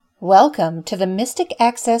Welcome to the Mystic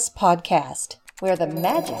Access Podcast, where the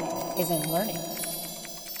magic is in learning.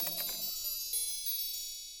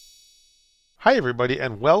 Hi, everybody,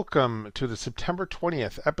 and welcome to the September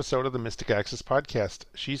 20th episode of the Mystic Access Podcast.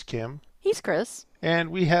 She's Kim. He's Chris.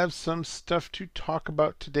 And we have some stuff to talk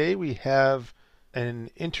about today. We have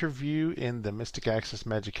an interview in the Mystic Access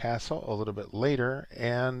Magic Castle a little bit later,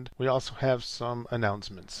 and we also have some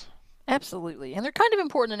announcements. Absolutely. And they're kind of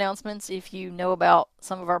important announcements if you know about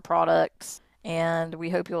some of our products, and we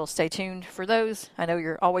hope you'll stay tuned for those. I know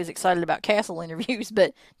you're always excited about castle interviews,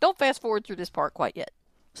 but don't fast forward through this part quite yet.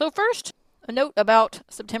 So first, a note about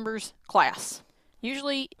September's class.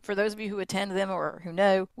 Usually, for those of you who attend them or who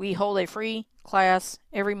know, we hold a free class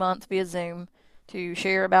every month via Zoom to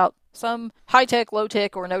share about some high-tech,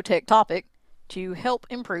 low-tech, or no-tech topic to help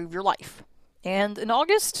improve your life. And in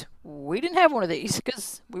August, we didn't have one of these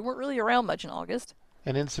because we weren't really around much in August.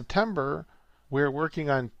 And in September, we're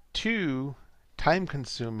working on 2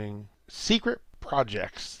 time-consuming secret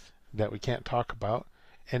projects that we can't talk about.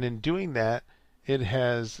 And in doing that, it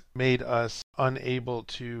has made us unable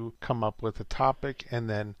to come up with a topic and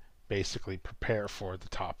then basically prepare for the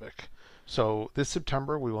topic. So this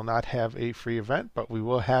September, we will not have a free event, but we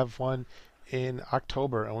will have one in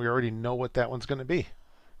October, and we already know what that one's going to be.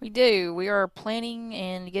 We do. We are planning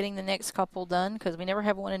and getting the next couple done because we never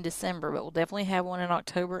have one in December, but we'll definitely have one in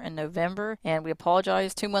October and November. And we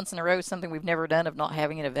apologize, 2 months in a row is something we've never done of not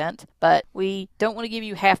having an event. But we don't want to give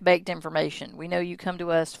you half-baked information. We know you come to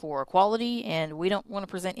us for quality, and we don't want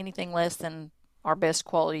to present anything less than our best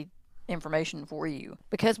quality information for you.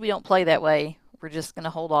 Because we don't play that way, we're just going to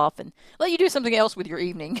hold off and let you do something else with your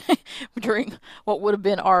evening during what would have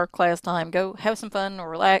been our class time. Go have some fun or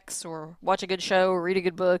relax or watch a good show or read a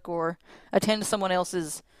good book or attend to someone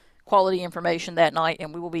else's quality information that night,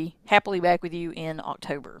 and we will be happily back with you in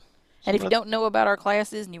October. And if you don't know about our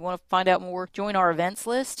classes and you want to find out more, join our events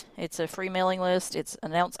list. It's a free mailing list. It's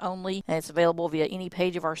announce only, and it's available via any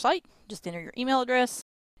page of our site. Just enter your email address,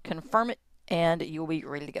 confirm it, and you'll be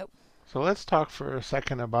ready to go. So let's talk for a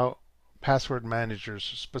second about password managers,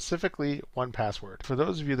 specifically 1Password. For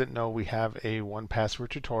those of you that know, we have a 1Password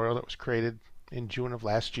tutorial that was created in June of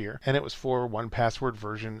last year, and it was for 1Password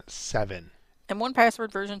version 7. And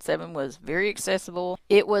 1Password version 7 was very accessible.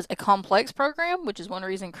 It was a complex program, which is one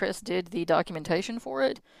reason Chris did the documentation for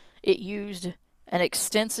it. It used an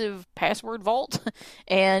extensive password vault,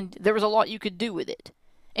 and there was a lot you could do with it.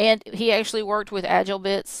 And he actually worked with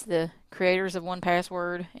AgileBits, the creators of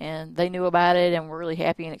 1Password, and they knew about it and were really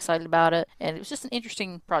happy and excited about it. And it was just an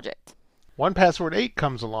interesting project. 1Password 8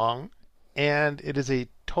 comes along, and it is a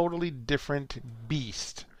totally different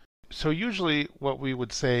beast. So usually what we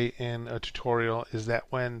would say in a tutorial is that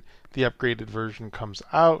when the upgraded version comes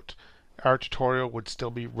out, our tutorial would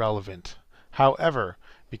still be relevant. However,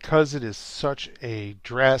 because it is such a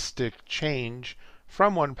drastic change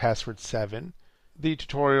from 1Password 7, the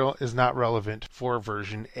tutorial is not relevant for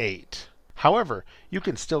version 8. However, you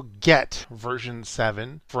can still get version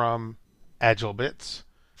 7 from AgileBits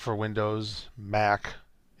for Windows, Mac.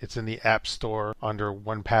 It's in the App Store under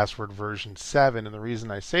 1Password version 7. And the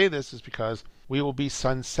reason I say this is because we will be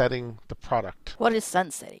sunsetting the product. What is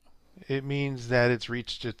sunsetting? It means that it's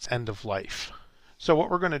reached its end of life. So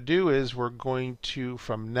what we're going to do is we're going to,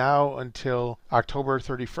 from now until October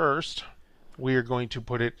 31st, we are going to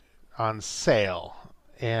put it on sale,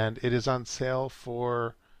 and it is on sale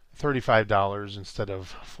for $35 instead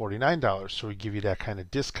of $49. So we give you that kind of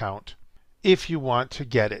discount if you want to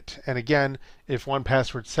get it. And again, if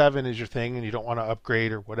 1Password 7 is your thing and you don't want to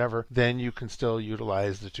upgrade or whatever, then you can still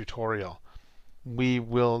utilize the tutorial. We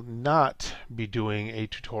will not be doing a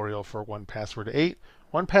tutorial for 1Password 8.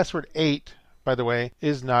 1Password 8, by the way,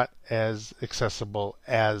 is not as accessible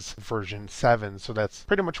as version 7. So that's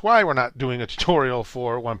pretty much why we're not doing a tutorial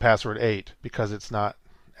for 1Password 8, because it's not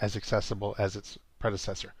as accessible as its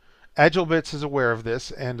predecessor. AgileBits is aware of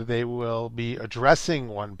this, and they will be addressing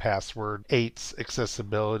 1Password 8's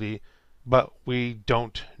accessibility, but we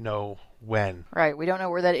don't know when. Right, we don't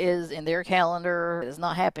know where that is in their calendar. It has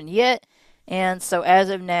not happened yet. And so as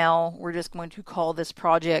of now, we're just going to call this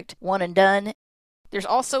project one and done. There's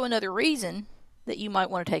also another reason that you might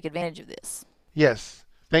want to take advantage of this. Yes,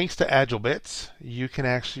 thanks to AgileBits, you can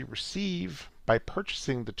actually receive, by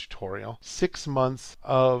purchasing the tutorial, 6 months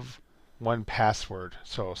of 1Password.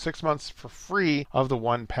 So 6 months for free of the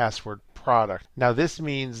 1Password product. Now this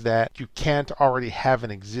means that you can't already have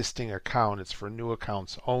an existing account. It's for new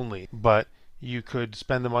accounts only. But you could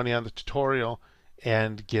spend the money on the tutorial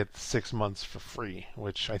and get 6 months for free,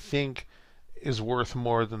 which I think is worth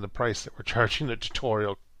more than the price that we're charging the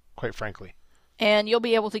tutorial, quite frankly. And you'll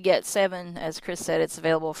be able to get 7, as Chris said, it's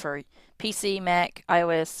available for PC, Mac,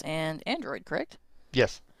 iOS, and Android, correct?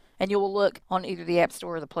 Yes. And you will look on either the App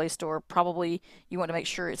Store or the Play Store. Probably you want to make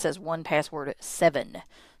sure it says 1Password 7.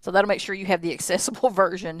 So that'll make sure you have the accessible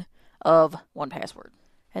version of 1Password.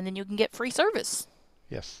 And then you can get free service.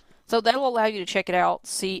 Yes. So that'll allow you to check it out,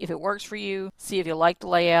 see if it works for you, see if you like the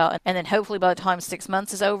layout, and then hopefully by the time 6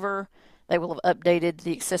 months is over, they will have updated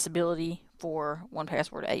the accessibility for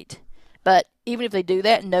 1Password 8. But even if they do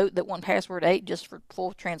that, note that 1Password 8, just for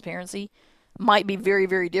full transparency, might be very,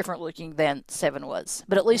 very different looking than 7 was.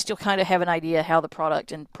 But at least you'll kind of have an idea how the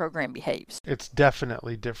product and program behaves. It's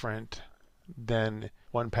definitely different than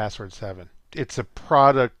 1Password 7. It's a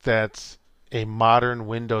product that's a modern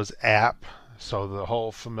Windows app, so the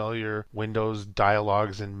whole familiar Windows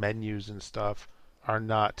dialogues and menus and stuff are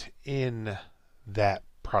not in that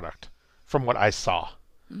product, from what I saw.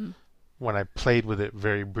 Mm-hmm. When I played with it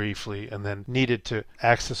very briefly and then needed to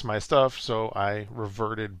access my stuff, so I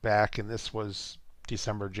reverted back, and this was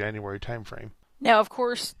December, January timeframe. Now, of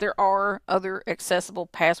course, there are other accessible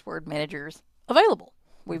password managers available.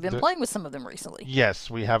 We've been playing with some of them recently.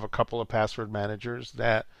 Yes, we have a couple of password managers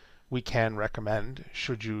that we can recommend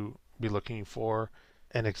should you be looking for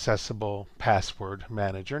an accessible password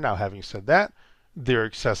manager. Now, having said that, they're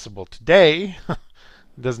accessible today.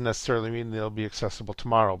 Doesn't necessarily mean they'll be accessible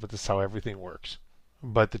tomorrow, but this is how everything works.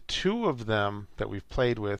 But the two of them that we've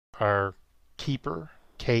played with are Keeper,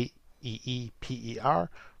 Keeper,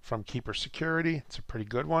 from Keeper Security. It's a pretty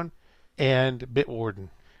good one. And Bitwarden.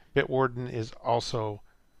 Bitwarden is also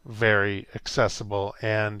very accessible,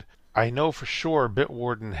 and I know for sure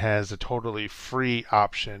Bitwarden has a totally free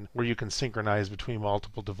option where you can synchronize between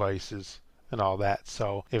multiple devices and all that.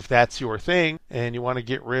 So if that's your thing and you want to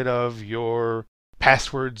get rid of your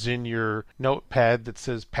passwords in your notepad that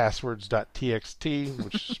says passwords.txt,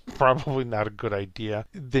 which is probably not a good idea,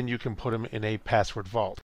 then you can put them in a password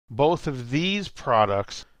vault. Both of these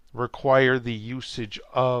products require the usage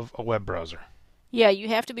of a web browser. Yeah, you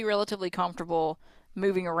have to be relatively comfortable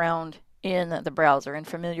moving around in the browser and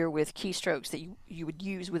familiar with keystrokes that you would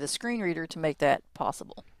use with a screen reader to make that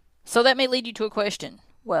possible. So that may lead you to a question.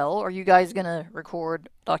 Well, are you guys going to record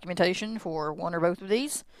documentation for one or both of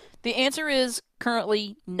these? The answer is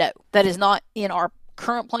currently no. That is not in our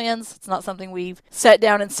current plans. It's not something we've sat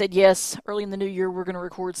down and said, yes, early in the new year we're going to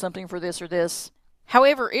record something for this or this.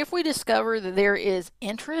 However, if we discover that there is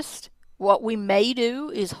interest, what we may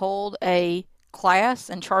do is hold a class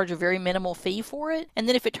and charge a very minimal fee for it. And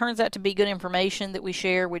then if it turns out to be good information that we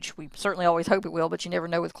share, which we certainly always hope it will, but you never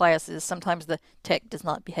know with classes, sometimes the tech does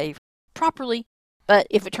not behave properly. But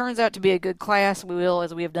if it turns out to be a good class, we will,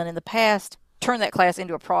 as we have done in the past, turn that class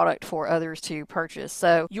into a product for others to purchase.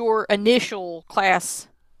 So your initial class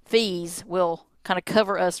fees will kind of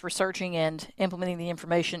cover us researching and implementing the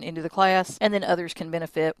information into the class, and then others can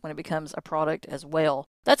benefit when it becomes a product as well.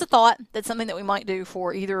 That's a thought. That's something that we might do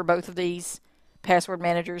for either or both of these password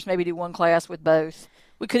managers, maybe do one class with both.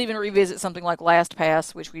 We could even revisit something like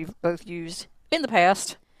LastPass, which we've both used in the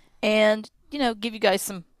past, and, give you guys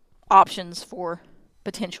some options for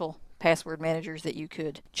potential password managers that you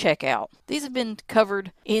could check out. These have been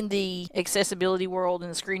covered in the accessibility world and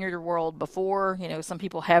the screen reader world before. Some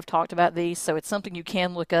people have talked about these, so it's something you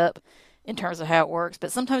can look up in terms of how it works,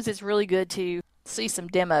 but sometimes it's really good to see some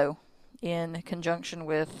demo in conjunction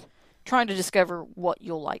with trying to discover what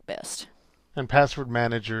you'll like best. And password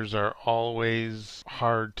managers are always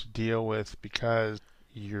hard to deal with because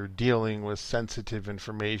you're dealing with sensitive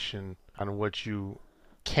information on what you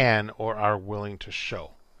can or are willing to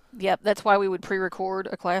show. Yep, that's why we would pre-record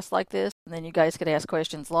a class like this, and then you guys could ask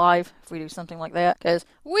questions live if we do something like that, because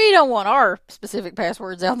we don't want our specific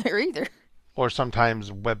passwords out there either. Or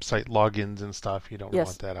sometimes website logins and stuff, you don't Yes.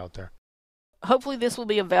 want that out there. Hopefully this will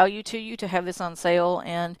be of value to you to have this on sale,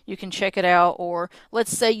 and you can check it out. Or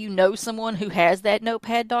let's say you know someone who has that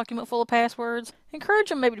notepad document full of passwords. Encourage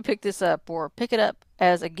them maybe to pick this up or pick it up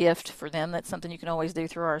as a gift for them. That's something you can always do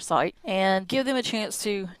through our site. And give them a chance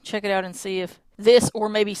to check it out and see if this or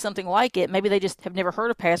maybe something like it, maybe they just have never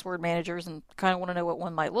heard of password managers and kind of want to know what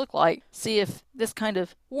one might look like. See if this kind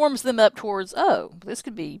of warms them up towards, oh, this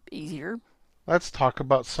could be easier. Let's talk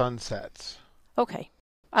about sunsets. Okay.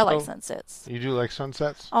 I like So- sunsets. You do like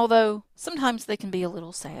sunsets? Although, sometimes they can be a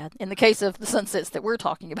little sad, in the case of the sunsets that we're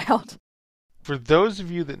talking about. For those of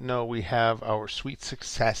you that know, we have our Sweet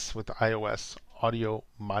Success with iOS audio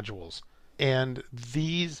modules. And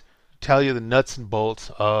these tell you the nuts and bolts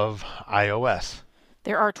of iOS.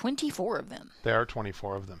 There are 24 of them. There are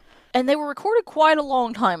 24 of them. And they were recorded quite a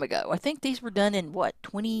long time ago. I think these were done in,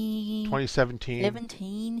 2017?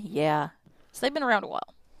 2017. Yeah. So they've been around a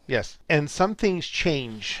while. Yes. And some things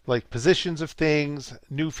change, like positions of things,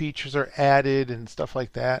 new features are added and stuff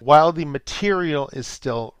like that. While the material is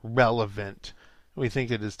still relevant, we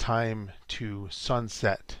think it is time to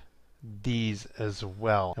sunset these as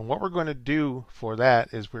well. And what we're going to do for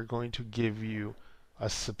that is we're going to give you a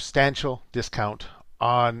substantial discount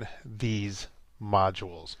on these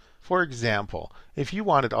modules. For example, if you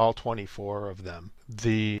wanted all 24 of them,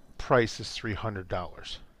 the price is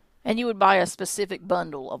 $300. And you would buy a specific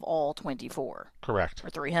bundle of all 24. Correct.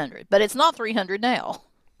 For $300. But it's not $300 now.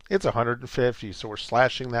 It's $150, so we're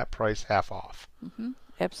slashing that price half off. Mm-hmm.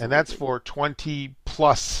 Absolutely. And that's for 20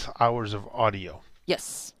 plus hours of audio.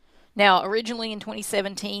 Yes. Now, originally in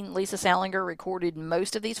 2017, Lisa Salinger recorded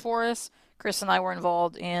most of these for us. Chris and I were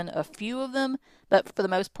involved in a few of them, but for the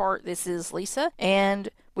most part, this is Lisa. And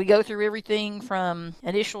we go through everything from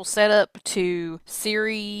initial setup to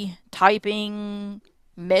Siri, typing,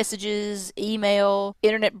 messages, email,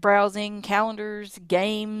 internet browsing, calendars,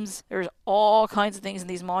 games. There's all kinds of things in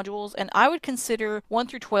these modules, and I would consider 1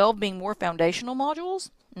 through 12 being more foundational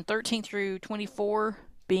modules, and 13 through 24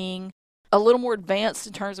 being a little more advanced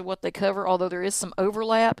in terms of what they cover, although there is some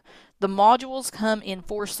overlap. The modules come in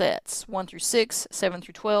 4 sets, 1 through 6, 7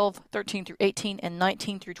 through 12, 13 through 18, and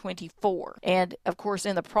 19 through 24. And, of course,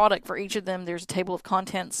 in the product for each of them, there's a table of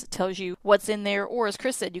contents that tells you what's in there, or as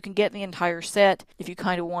Chris said, you can get the entire set if you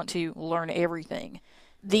kind of want to learn everything.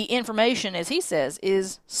 The information, as he says,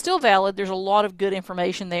 is still valid. There's a lot of good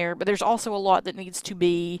information there, but there's also a lot that needs to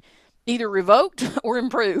be either revoked or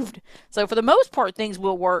improved. So for the most part, things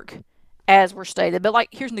will work as were stated. But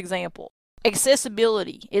here's an example.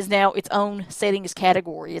 Accessibility is now its own settings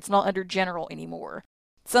category. It's not under general anymore.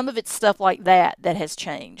 Some of it's stuff like that has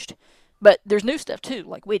changed. But there's new stuff too,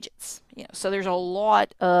 like widgets. So there's a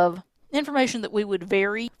lot of information that we would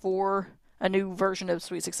vary for a new version of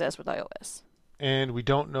Sweet Success with iOS. And we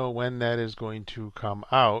don't know when that is going to come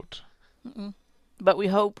out. But we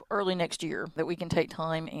hope early next year that we can take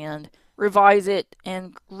time and revise it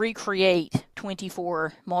and recreate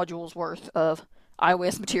 24 modules worth of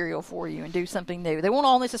iOS material for you and do something new. They won't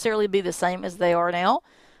all necessarily be the same as they are now,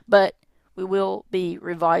 but we will be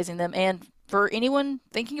revising them. And for anyone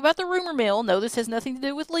thinking about the rumor mill, no, this has nothing to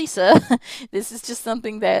do with Lisa. This is just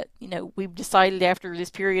something that, we've decided after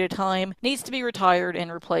this period of time needs to be retired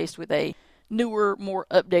and replaced with a newer, more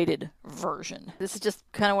updated version. This is just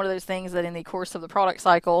kind of one of those things that in the course of the product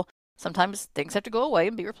cycle, sometimes things have to go away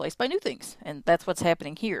and be replaced by new things. And that's what's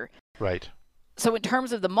happening here. Right. So in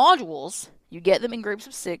terms of the modules, you get them in groups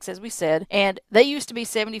of 6, as we said, and they used to be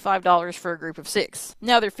 $75 for a group of 6.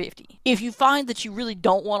 Now they're $50. If you find that you really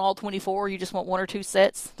don't want all 24, you just want 1 or 2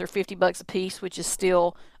 sets, they're $50 a piece, which is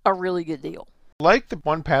still a really good deal. Like the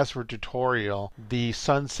 1Password tutorial, the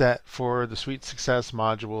sunset for the Sweet Success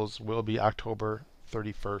modules will be October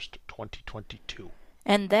 31st, 2022.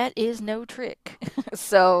 And that is no trick.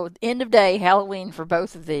 So, end of day, Halloween for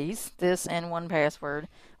both of these, this and 1Password,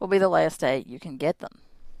 will be the last day you can get them.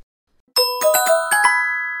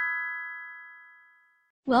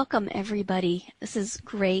 Welcome, everybody. This is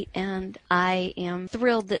great, and I am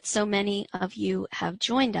thrilled that so many of you have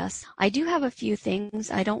joined us. I do have a few things.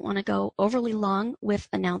 I don't want to go overly long with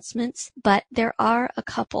announcements, but there are a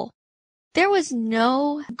couple. There was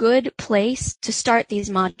no good place to start these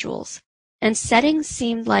modules, and settings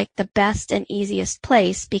seemed like the best and easiest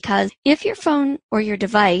place because if your phone or your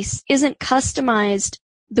device isn't customized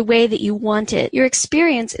the way that you want it, your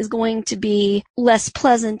experience is going to be less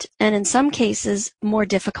pleasant and in some cases more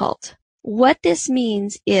difficult. What this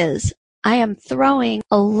means is I am throwing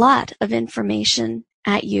a lot of information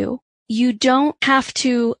at you. You don't have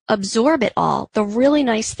to absorb it all. The really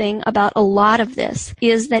nice thing about a lot of this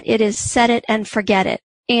is that it is set it and forget it.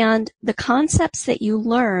 And the concepts that you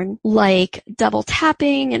learn, like double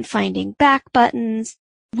tapping and finding back buttons,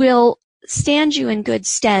 will stand you in good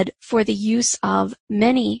stead for the use of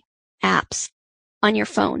many apps on your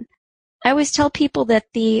phone. I always tell people that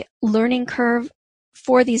the learning curve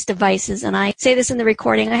for these devices, and I say this in the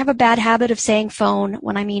recording, I have a bad habit of saying phone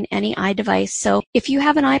when I mean any iDevice. So if you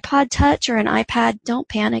have an iPod Touch or an iPad, don't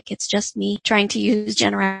panic. It's just me trying to use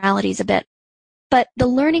generalities a bit. But the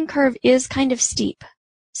learning curve is kind of steep.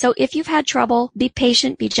 So if you've had trouble, be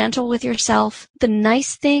patient, be gentle with yourself. The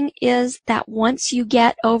nice thing is that once you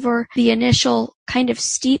get over the initial kind of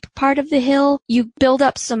steep part of the hill, you build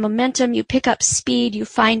up some momentum, you pick up speed, you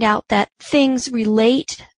find out that things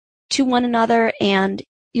relate to one another, and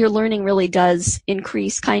your learning really does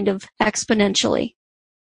increase kind of exponentially.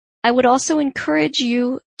 I would also encourage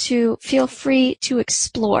you to feel free to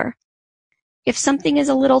explore. If something is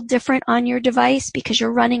a little different on your device because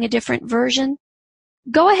you're running a different version,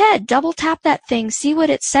 go ahead, double tap that thing, see what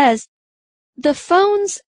it says. The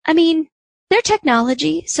phones, they're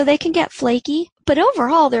technology, so they can get flaky, but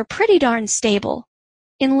overall they're pretty darn stable.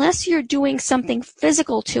 Unless you're doing something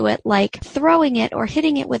physical to it, like throwing it or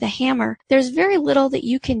hitting it with a hammer, there's very little that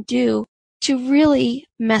you can do to really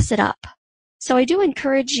mess it up. So I do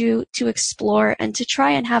encourage you to explore and to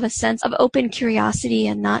try and have a sense of open curiosity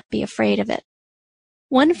and not be afraid of it.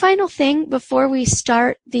 One final thing before we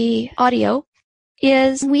start the audio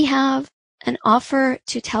is we have an offer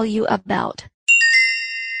to tell you about.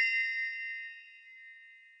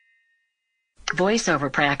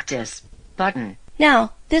 Voiceover practice button.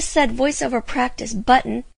 Now, this said voiceover practice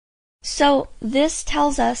button, so this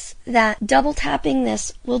tells us that double tapping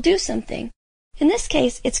this will do something. In this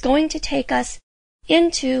case, it's going to take us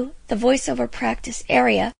into the voiceover practice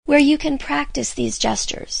area where you can practice these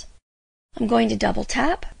gestures. I'm going to double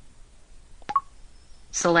tap.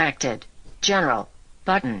 Selected. General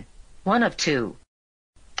button 1 of 2.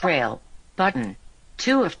 Braille button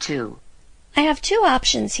 2 of 2. I have two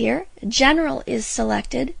options here. General is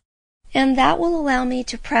selected, and that will allow me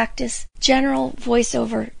to practice general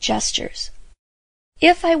voiceover gestures.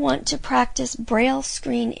 If I want to practice Braille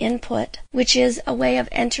screen input, which is a way of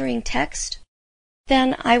entering text,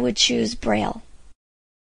 then I would choose Braille.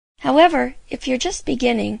 However, if you're just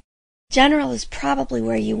beginning, general is probably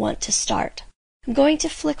where you want to start. I'm going to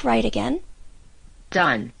flick right again.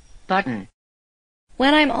 Done button.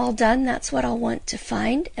 When I'm all done, that's what I'll want to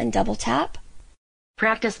find and double tap.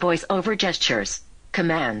 Practice voice-over gestures,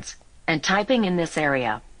 commands, and typing in this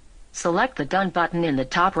area. Select the Done button in the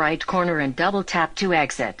top right corner and double tap to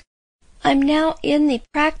exit. I'm now in the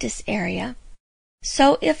practice area,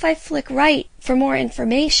 so if I flick right for more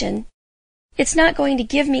information, it's not going to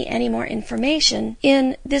give me any more information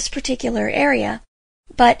in this particular area,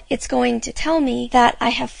 but it's going to tell me that I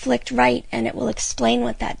have flicked right and it will explain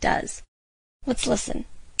what that does. Let's listen.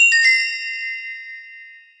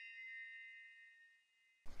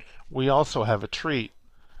 We also have a treat,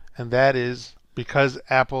 and that is because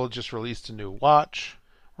Apple just released a new watch,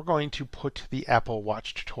 we're going to put the Apple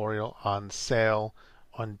Watch tutorial on sale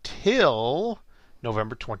until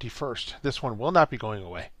November 21st. This one will not be going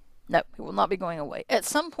away. No, it will not be going away. At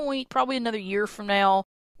some point, probably another year from now,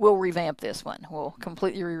 we'll revamp this one. We'll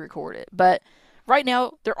completely re-record it. But right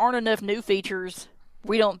now, there aren't enough new features,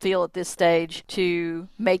 we don't feel at this stage, to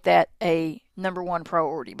make that a #1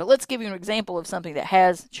 priority. But let's give you an example of something that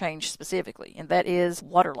has changed specifically, and that is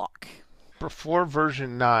waterlock. Before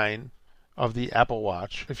version 9 of the Apple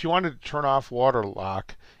Watch, if you wanted to turn off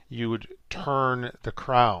waterlock, you would turn the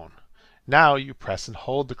crown. Now you press and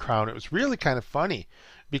hold the crown. It was really kind of funny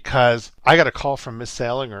because I got a call from Miss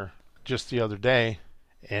Salinger just the other day,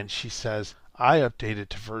 and she says, I updated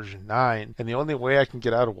to version 9, and the only way I can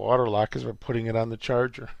get out of waterlock is by putting it on the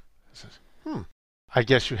charger. I says, I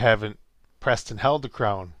guess you haven't pressed and held the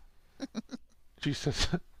crown. She says,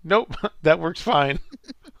 nope, that works fine.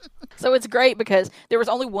 So it's great because there was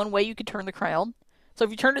only one way you could turn the crown. So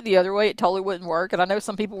if you turned it the other way, it totally wouldn't work. And I know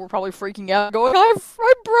some people were probably freaking out, going, I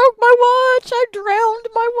broke my watch, I drowned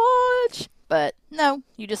my watch. But no,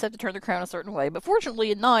 you just have to turn the crown a certain way. But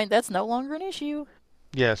fortunately in 9, that's no longer an issue.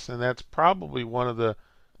 Yes, and that's probably one of the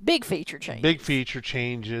big feature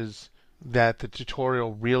changes that the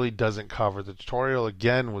tutorial really doesn't cover. The tutorial,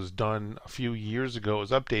 again, was done a few years ago. It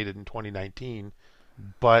was updated in 2019.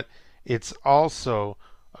 But it's also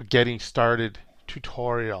a getting started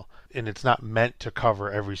tutorial, and it's not meant to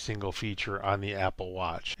cover every single feature on the Apple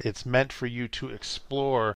Watch. It's meant for you to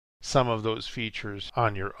explore some of those features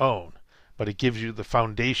on your own, but it gives you the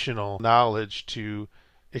foundational knowledge to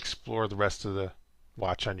explore the rest of the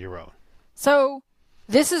watch on your own. So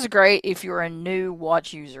this is great if you're a new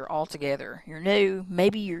watch user altogether. You're new,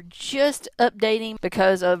 maybe you're just updating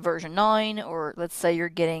because of version 9, or let's say you're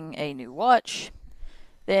getting a new watch,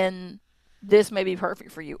 then this may be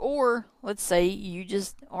perfect for you. Or let's say you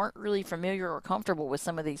just aren't really familiar or comfortable with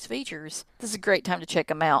some of these features. This is a great time to check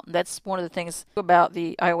them out. And that's one of the things about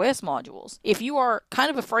the iOS modules. If you are kind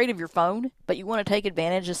of afraid of your phone, but you want to take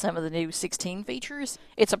advantage of some of the new 16 features,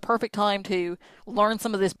 it's a perfect time to learn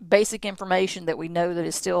some of this basic information that we know that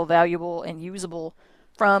is still valuable and usable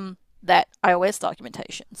from that iOS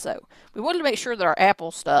documentation. So we wanted to make sure that our Apple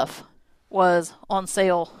stuff was on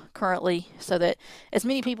sale currently so that as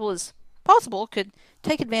many people as possible could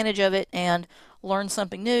take advantage of it and learn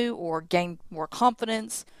something new or gain more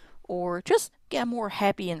confidence or just get more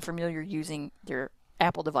happy and familiar using their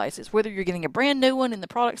Apple devices, whether you're getting a brand new one in the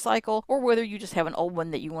product cycle or whether you just have an old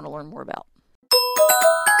one that you want to learn more about.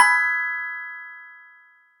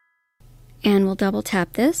 And we'll double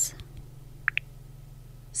tap this.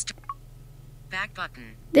 Back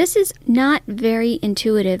button. This is not very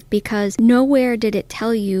intuitive because nowhere did it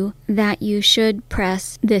tell you that you should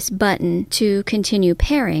press this button to continue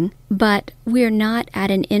pairing, but we're not at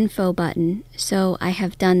an info button, so I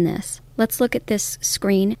have done this. Let's look at this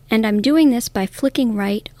screen, and I'm doing this by flicking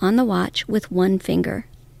right on the watch with one finger.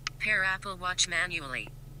 Pair Apple Watch manually.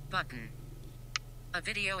 Button. A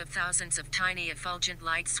video of thousands of tiny effulgent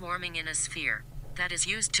lights swarming in a sphere that is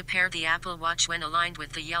used to pair the Apple Watch when aligned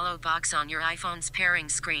with the yellow box on your iPhone's pairing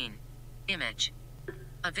screen. Image.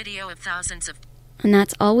 A video of thousands of... And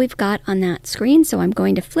that's all we've got on that screen, so I'm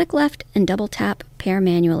going to flick left and double tap pair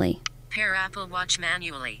manually. Pair Apple Watch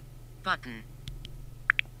manually. Button.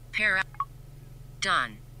 Pair...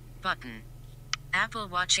 Done. Button. Apple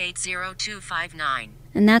Watch 80259.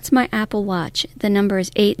 And that's my Apple Watch. The number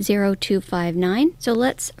is 80259. So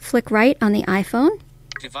let's flick right on the iPhone.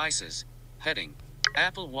 Devices. Heading.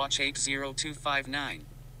 Apple Watch 80259.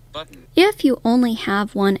 Button. If you only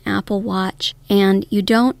have one Apple Watch and you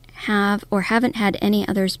don't have or haven't had any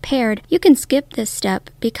others paired, you can skip this step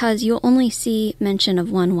because you'll only see mention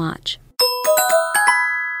of one watch.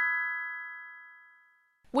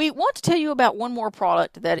 We want to tell you about one more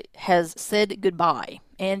product that has said goodbye.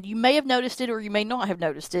 And you may have noticed it or you may not have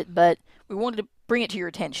noticed it, but we wanted to bring it to your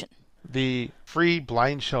attention. The free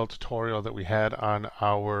blind shell tutorial that we had on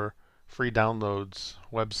our free downloads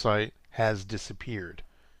website has disappeared.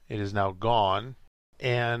 It is now gone.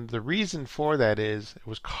 And the reason for that is it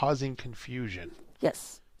was causing confusion.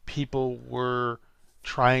 Yes. People were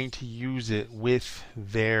trying to use it with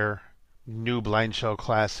their new Blind Shell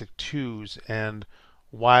Classic 2s, and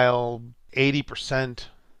while 80%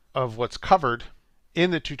 of what's covered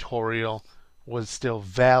in the tutorial was still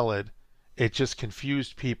valid, it just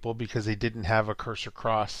confused people because they didn't have a cursor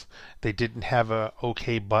cross, they didn't have a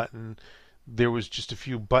OK button. There was just a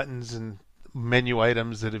few buttons and menu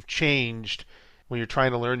items that have changed when you're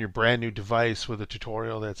trying to learn your brand new device with a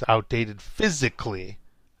tutorial that's outdated physically.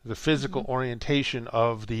 The physical orientation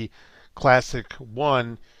of the Classic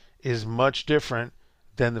 1 is much different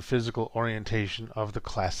than the physical orientation of the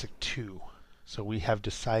Classic 2. So we have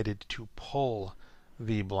decided to pull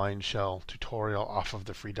the Blind Shell tutorial off of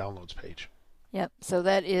the free downloads page. Yep, so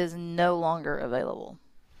that is no longer available.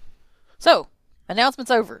 So, announcements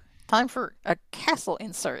over. Time for a Castle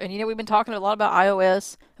insert. And we've been talking a lot about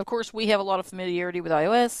iOS. Of course, we have a lot of familiarity with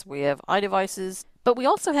iOS. We have iDevices. But we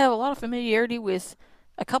also have a lot of familiarity with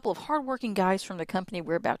a couple of hardworking guys from the company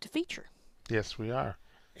we're about to feature. Yes, we are.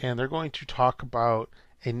 And they're going to talk about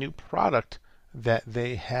a new product that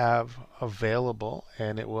they have available,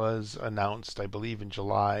 and it was announced, I believe, in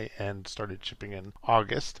July and started shipping in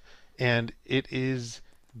August, and it is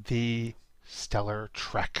the Stellar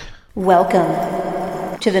Trek.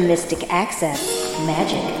 Welcome to the Mystic Access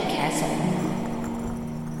Magic Castle.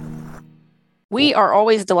 We are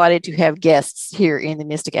always delighted to have guests here in the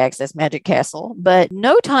Mystic Access Magic Castle, but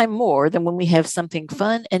no time more than when we have something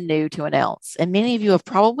fun and new to announce. And many of you have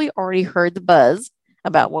probably already heard the buzz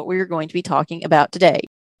about what we're going to be talking about today.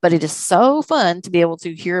 But it is so fun to be able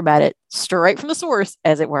to hear about it straight from the source,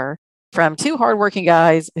 as it were, from two hardworking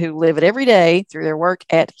guys who live it every day through their work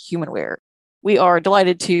at Humanware. We are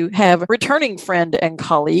delighted to have returning friend and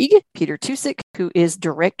colleague, Peter Tusick, who is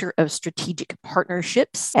Director of Strategic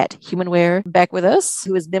Partnerships at Humanware, back with us,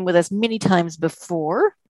 who has been with us many times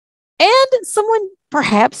before. And someone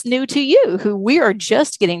perhaps new to you, who we are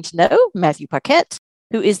just getting to know, Matthew Paquette,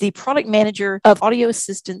 who is the Product Manager of Audio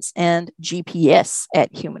Assistance and GPS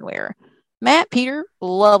at Humanware. Matt, Peter,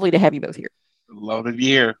 lovely to have you both here. Love to be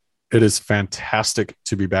here. It is fantastic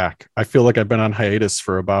to be back. I feel like I've been on hiatus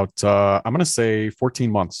for about, I'm going to say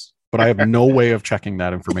 14 months, but I have no way of checking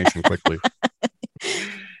that information quickly.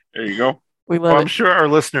 There you go. We love I'm it. sure our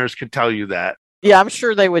listeners could tell you that. Yeah, I'm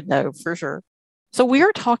sure they would know for sure. So we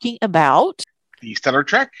are talking about The Stellar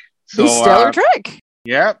Trek. the Stellar Trek.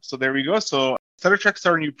 Yeah, so there we go. So Stellar Trek's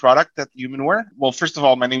our new product at Humanware. Well, first of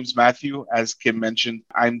all, my name's Matthew. As Kim mentioned,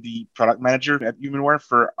 I'm the product manager at Humanware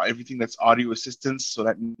for everything that's audio assistance. So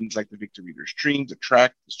that means like the Victor Reader Stream, the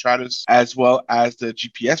Trek, the Stratus, as well as the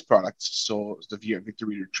GPS products. So the Victor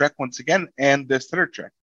Reader Trek once again, and the Stellar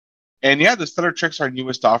Trek. And yeah, the Stellar Trek's our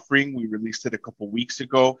newest offering. We released it a couple weeks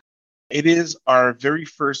ago. It is our very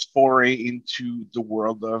first foray into the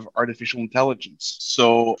world of artificial intelligence.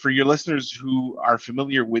 So for your listeners who are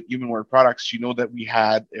familiar with Humanware products, you know that we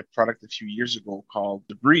had a product a few years ago called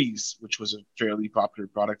the Breeze, which was a fairly popular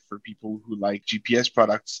product for people who like GPS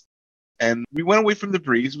products. And we went away from the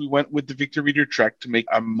Breeze. We went with the Victor Reader Trek to make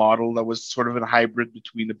a model that was sort of a hybrid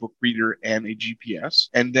between a book reader and a GPS.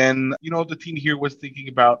 And then, the team here was thinking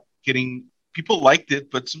about getting People liked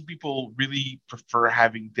it, but some people really prefer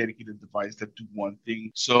having dedicated devices that do one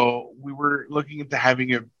thing. So we were looking into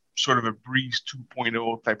having a sort of a Breeze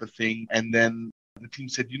 2.0 type of thing. And then the team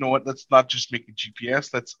said, you know what, let's not just make a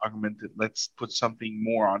GPS, let's augment it, let's put something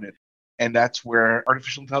more on it. And that's where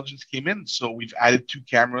artificial intelligence came in. So we've added 2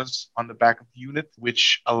 cameras on the back of the unit,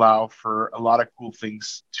 which allow for a lot of cool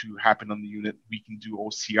things to happen on the unit. We can do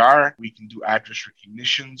OCR, we can do address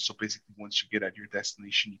recognition. So basically, once you get at your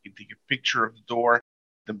destination, you can take a picture of the door.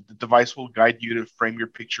 The device will guide you to frame your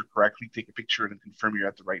picture correctly, take a picture and confirm you're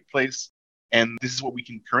at the right place. And this is what we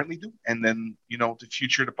can currently do. And then, the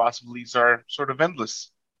future, the possibilities are sort of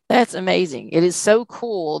endless. That's amazing. It is so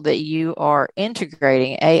cool that you are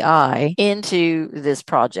integrating AI into this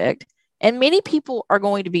project. And many people are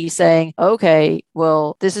going to be saying, okay,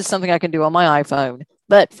 well, this is something I can do on my iPhone.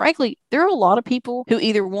 But frankly, there are a lot of people who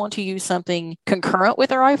either want to use something concurrent with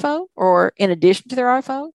their iPhone or in addition to their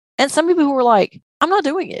iPhone. And some people who are like, I'm not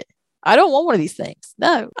doing it. I don't want one of these things.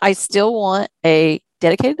 No, I still want a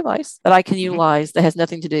dedicated device that I can utilize that has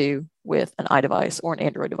nothing to do with an iDevice or an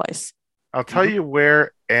Android device. I'll tell you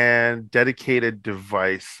where a dedicated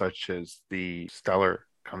device such as the Stellar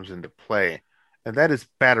comes into play, and that is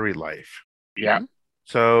battery life. Yeah.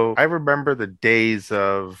 So I remember the days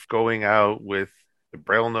of going out with the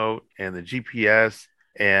Braille Note and the GPS,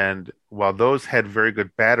 and while those had very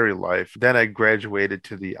good battery life, then I graduated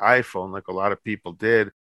to the iPhone like a lot of people did.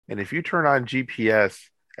 And if you turn on GPS,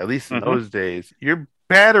 at least in those days, your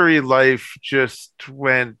battery life just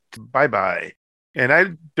went bye-bye. And I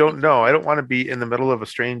don't know. I don't want to be in the middle of a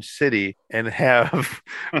strange city and have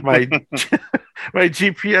my my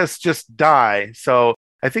GPS just die. So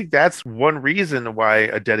I think that's one reason why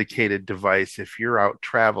a dedicated device, if you're out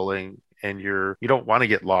traveling and you don't want to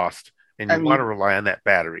get lost and you want to rely on that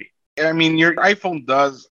battery. I mean, your iPhone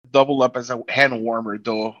does double up as a hand warmer,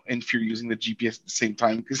 though, if you're using the GPS at the same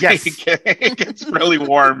time, because it gets really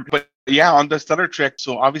warm. But yeah, on the Stellar Trek,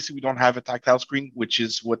 so obviously we don't have a tactile screen, which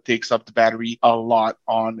is what takes up the battery a lot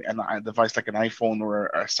on a device like an iPhone or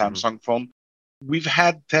a Samsung phone. We've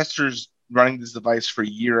had testers running this device for a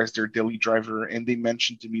year as their daily driver, and they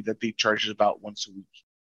mentioned to me that they charge it about once a week.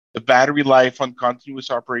 The battery life on continuous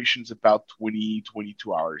operation is about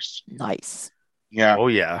 22 hours. Nice. Yeah. Oh,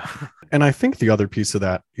 yeah. And I think the other piece of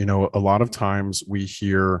that, a lot of times we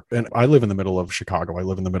hear, and I live in the middle of Chicago. I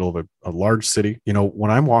live in the middle of a large city.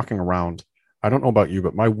 When I'm walking around, I don't know about you,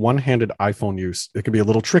 but my one-handed iPhone use, it can be a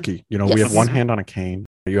little tricky. We have one hand on a cane.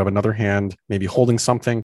 You have another hand maybe holding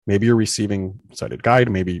something. Maybe you're receiving sighted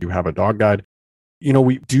guide. Maybe you have a dog guide.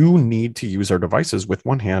 We do need to use our devices with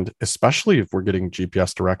one hand, especially if we're getting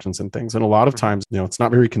GPS directions and things. And a lot of times, it's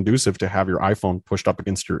not very conducive to have your iPhone pushed up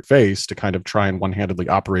against your face to kind of try and one-handedly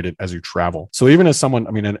operate it as you travel. So even as someone,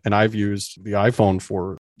 and I've used the iPhone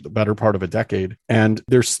for the better part of a decade, and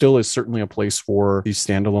there still is certainly a place for these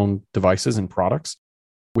standalone devices and products.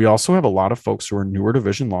 We also have a lot of folks who are newer to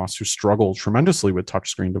vision loss who struggle tremendously with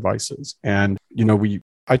touchscreen devices. And,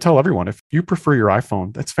 I tell everyone, if you prefer your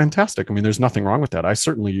iPhone, that's fantastic. There's nothing wrong with that. I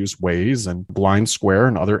certainly use Waze and Blind Square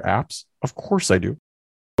and other apps. Of course I do.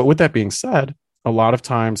 But with that being said, a lot of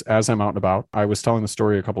times as I'm out and about, I was telling the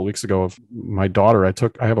story a couple of weeks ago of my daughter. I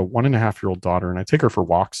have a 1.5-year-old daughter, and I take her for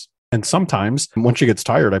walks. And sometimes when she gets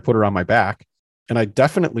tired, I put her on my back. And I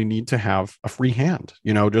definitely need to have a free hand,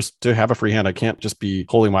 just to have a free hand. I can't just be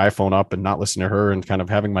holding my iPhone up and not listen to her and kind of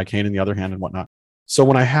having my cane in the other hand and whatnot. So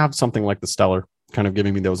when I have something like the Stellar kind of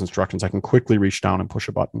giving me those instructions, I can quickly reach down and push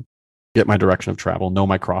a button, get my direction of travel, know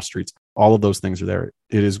my cross streets. All of those things are there.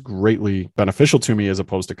 It is greatly beneficial to me as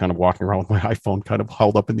opposed to kind of walking around with my iPhone kind of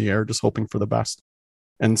held up in the air, just hoping for the best.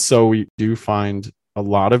 And so we do find a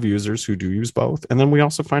lot of users who do use both. And then we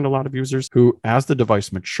also find a lot of users who, as the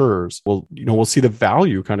device matures, we'll see the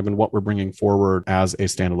value kind of in what we're bringing forward as a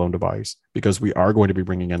standalone device, because we are going to be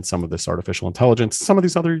bringing in some of this artificial intelligence, some of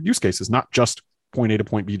these other use cases, not just point A to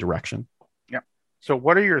point B direction. So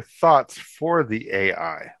what are your thoughts for the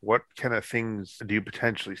AI? What kind of things do you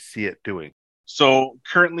potentially see it doing? So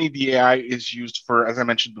currently the AI is used for, as I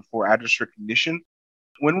mentioned before, address recognition.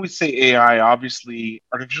 When we say AI, obviously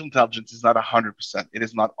artificial intelligence is not 100%. It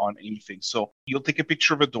is not on anything. So you'll take a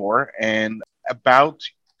picture of a door, and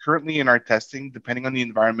currently in our testing, depending on the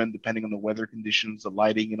environment, depending on the weather conditions, the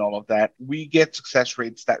lighting and all of that, we get success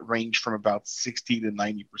rates that range from about 60 to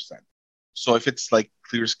 90%. So if it's like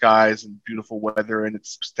clear skies and beautiful weather and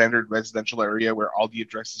it's standard residential area where all the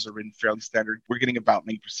addresses are in fairly standard, we're getting about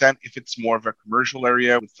 90%. If it's more of a commercial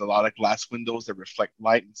area with a lot of glass windows that reflect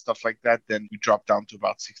light and stuff like that, then we drop down to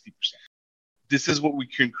about 60%. This is what we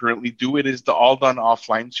can currently do. It is all done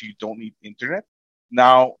offline, so you don't need internet.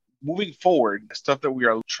 Now, moving forward, the stuff that we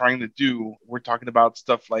are trying to do, we're talking about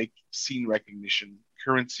stuff like scene recognition,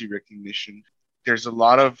 currency recognition. There's a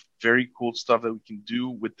lot of very cool stuff that we can do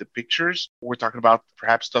with the pictures. We're talking about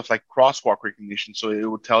perhaps stuff like crosswalk recognition. So it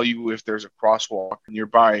will tell you if there's a crosswalk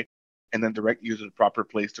nearby and then direct you to the proper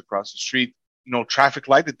place to cross the street. Traffic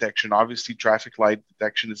light detection. Obviously, traffic light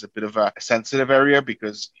detection is a bit of a sensitive area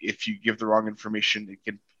because if you give the wrong information, it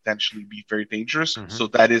can potentially be very dangerous. Mhm. So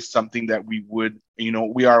that is something that we would,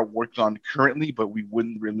 we are working on currently, but we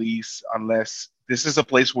wouldn't release unless this is a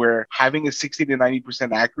place where having a 60 to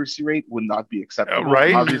 90% accuracy rate would not be acceptable.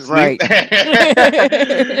 Right. Obviously.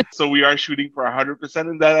 Right. So we are shooting for 100%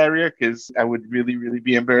 in that area because I would really, really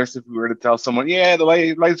be embarrassed if we were to tell someone, yeah, the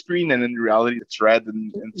light's green, and in reality it's red,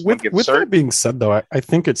 and someone gets With hurt. that being said, though, I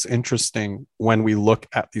think it's interesting when we look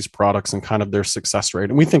at these products and kind of their success rate,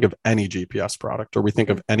 and we think of any GPS product or we think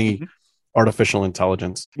of any Mhm. artificial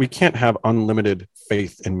intelligence. We can't have unlimited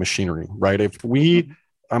faith in machinery, right? If we,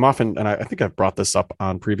 I'm often, and I think I've brought this up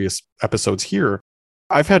on previous episodes here,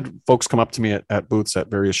 I've had folks come up to me at booths at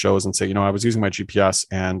various shows and say, I was using my GPS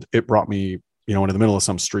and it brought me, into the middle of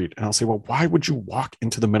some street. And I'll say, well, why would you walk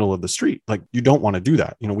into the middle of the street? Like, you don't want to do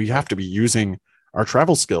that. We have to be using our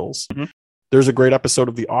travel skills. Mhm. There's a great episode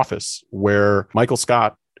of The Office where Michael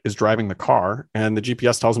Scott is driving the car and the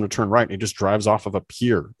GPS tells him to turn right. And he just drives off of a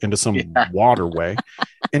pier into some waterway.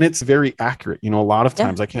 And it's very accurate. A lot of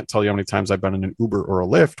times, I can't tell you how many times I've been in an Uber or a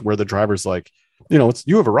Lyft where the driver's like,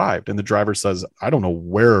 you have arrived. And the driver says, I don't know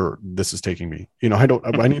where this is taking me. We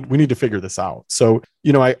need to figure this out. So,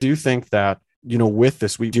 I do think that, with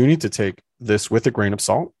this, we do need to take this with a grain of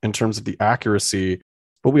salt in terms of the accuracy.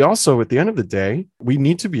 But we also, at the end of the day, we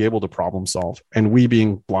need to be able to problem solve. And we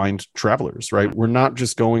being blind travelers, right? We're not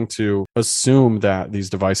just going to assume that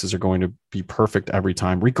these devices are going to be perfect every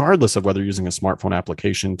time, regardless of whether you're using a smartphone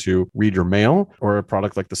application to read your mail or a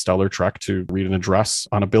product like the Stellar Trek to read an address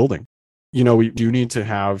on a building. We do need to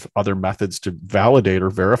have other methods to validate or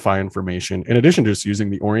verify information, in addition to just using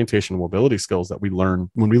the orientation and mobility skills that we learn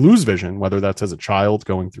when we lose vision, whether that's as a child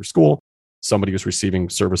going through school, somebody who's receiving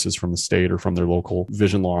services from the state or from their local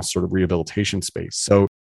vision loss sort of rehabilitation space. So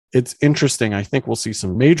it's interesting. I think we'll see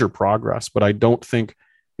some major progress, but I don't think,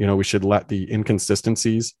 we should let the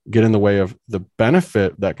inconsistencies get in the way of the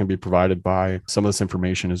benefit that can be provided by some of this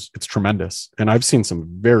information. It's tremendous. And I've seen some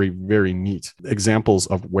very, very neat examples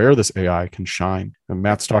of where this AI can shine. And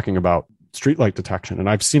Matt's talking about streetlight detection, and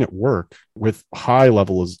I've seen it work with high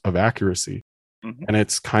levels of accuracy. Mhm. And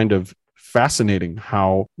it's kind of fascinating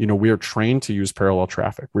how, we are trained to use parallel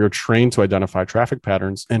traffic. We are trained to identify traffic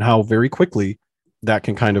patterns, and how very quickly that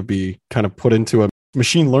can kind of put into a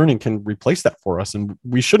machine learning can replace that for us. And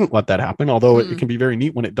we shouldn't let that happen. Although it can be very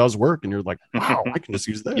neat when it does work and you're like, wow, I can just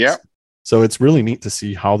use this. Yeah. So it's really neat to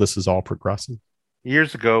see how this is all progressing.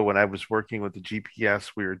 Years ago, when I was working with the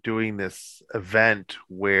GPS, we were doing this event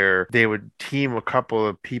where they would team a couple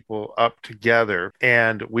of people up together,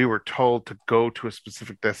 and we were told to go to a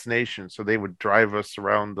specific destination. So they would drive us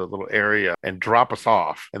around the little area and drop us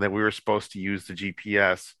off. And then we were supposed to use the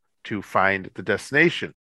GPS to find the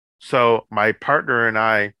destination. So my partner and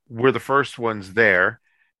I were the first ones there.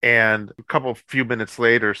 And a few minutes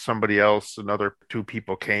later, somebody else, another two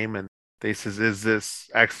people came, and they says, is this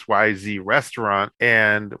XYZ restaurant?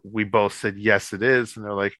 And we both said, yes, it is. And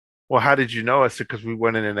they're like, well, how did you know? I said, because we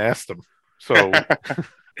went in and asked them. So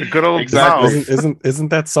the good old Exactly. mouth. Isn't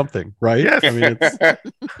that something, right? Yes. I mean,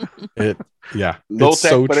 Low it's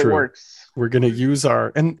tech, so but true. it works. We're going to use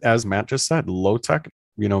and as Matt just said, low tech,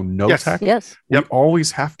 no Yes. tech. Yes. We Yep.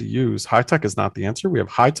 always have to use high tech is not the answer. We have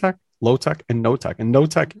high tech, low tech, and no tech. And no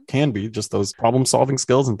tech can be just those problem solving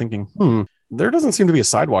skills and thinking, there doesn't seem to be a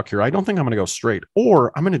sidewalk here. I don't think I'm going to go straight,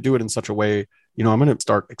 or I'm going to do it in such a way, I'm going to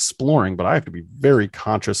start exploring, but I have to be very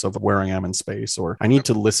conscious of where I am in space, or I need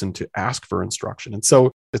to listen to ask for instruction. And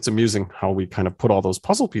so it's amusing how we kind of put all those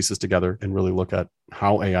puzzle pieces together and really look at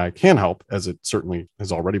how AI can help, as it certainly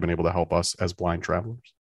has already been able to help us as blind travelers.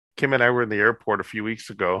 Kim and I were in the airport a few weeks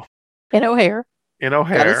ago In O'Hare. in Out of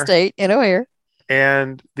O'Hare, state. In O'Hare.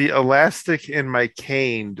 and the elastic in my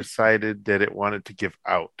cane decided that it wanted to give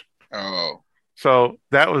out. Oh. So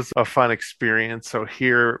that was a fun experience. So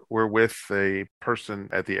here we're with a person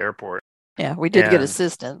at the airport. Yeah, we did get And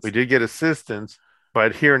assistance. We did get assistance,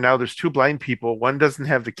 but here now there's two blind people. One doesn't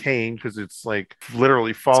have the cane because it's like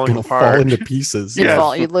literally It's falling going to apart. fall into pieces. It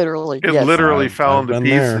Yes. it literally. It yes. literally I've- fell I've into been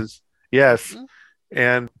there. pieces. Yes. Mhm.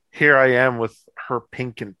 And here I am with her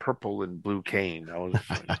pink and purple and blue cane. I was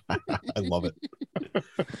like, I love it.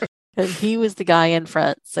 because he was the guy in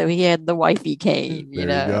front, so he had the wifey cane, There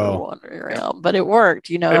you go. wandering around. But it worked,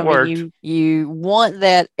 It worked. You want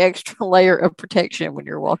that extra layer of protection when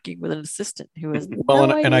you're walking with an assistant who has Well,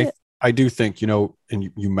 no and idea. I do think, and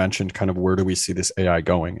you mentioned kind of where do we see this AI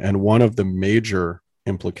going? And one of the major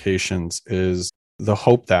implications is the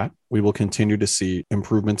hope that we will continue to see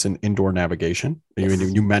improvements in indoor navigation. Yes.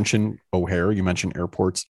 You mentioned O'Hare, you mentioned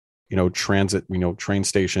airports, transit, we know train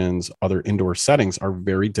stations, other indoor settings are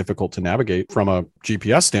very difficult to navigate from a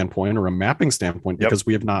GPS standpoint or a mapping standpoint because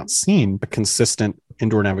we have not seen a consistent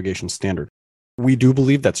indoor navigation standard. We do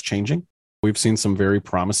believe that's changing. We've seen some very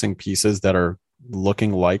promising pieces that are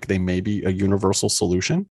looking like they may be a universal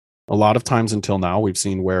solution. A lot of times until now, we've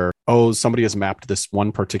seen where, somebody has mapped this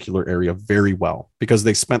one particular area very well because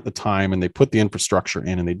they spent the time and they put the infrastructure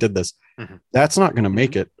in and they did this. Mhm. That's not going to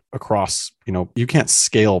make it across, you can't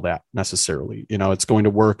scale that necessarily. It's going to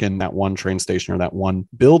work in that one train station or that one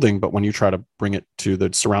building, but when you try to bring it to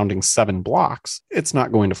the surrounding 7 blocks, it's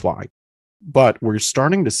not going to fly. But we're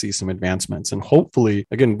starting to see some advancements and hopefully,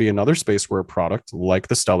 again, be another space where a product like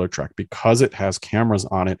the Stellar Trek, because it has cameras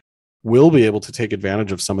on it, will be able to take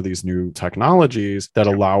advantage of some of these new technologies that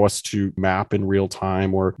allow us to map in real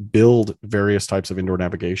time or build various types of indoor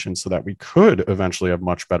navigation so that we could eventually have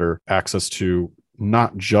much better access to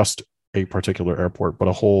not just a particular airport, but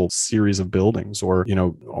a whole series of buildings or,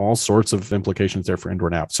 all sorts of implications there for indoor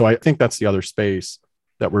nav. So I think that's the other space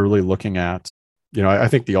that we're really looking at. I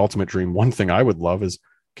think the ultimate dream, one thing I would love is,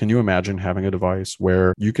 can you imagine having a device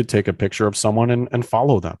where you could take a picture of someone and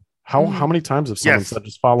follow them? How many times have someone said,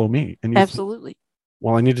 just follow me? And you Absolutely.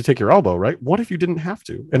 well, I need to take your elbow, right? What if you didn't have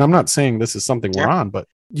to? And I'm not saying this is something we're on, but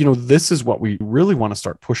this is what we really want to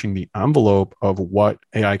start pushing the envelope of what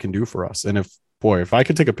AI can do for us. And if I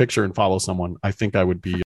could take a picture and follow someone, I think I would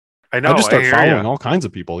be, I know. I'd just start hear following ya. all kinds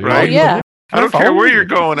of people. Right. Yeah. I don't care where you're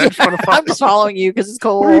going. I just want to follow. I'm just following you because it's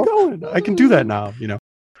cool. Where are you going? I can do that now,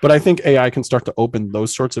 But I think AI can start to open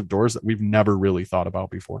those sorts of doors that we've never really thought about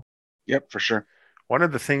before. Yep, for sure. One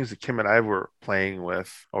of the things that Kim and I were playing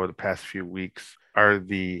with over the past few weeks are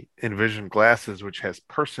the Envision glasses, which has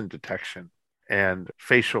person detection and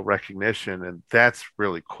facial recognition. And that's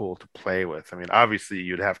really cool to play with. I mean, obviously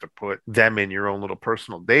you'd have to put them in your own little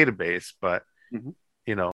personal database, but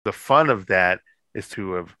the fun of that is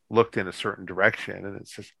to have looked in a certain direction and it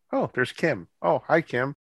says, oh, there's Kim. Oh, hi,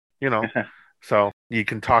 Kim. So you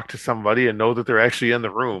can talk to somebody and know that they're actually in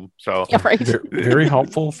the room. So right. Very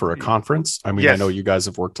helpful for a conference. I mean, Yes. I know you guys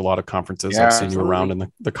have worked a lot of conferences. Yeah, I've seen you around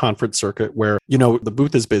in the conference circuit where, the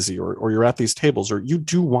booth is busy or you're at these tables or you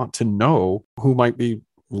do want to know who might be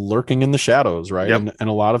lurking in the shadows, right? Yep. And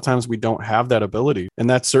a lot of times we don't have that ability. And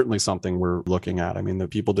that's certainly something we're looking at. I mean, the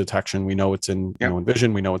people detection, we know it's in,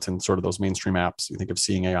 Envision, we know it's in sort of those mainstream apps. You think of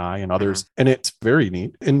Seeing AI and others, and it's very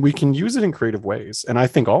neat. And we can use it in creative ways. And I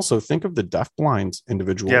think also think of the deafblind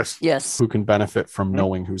individuals Yes. who can benefit from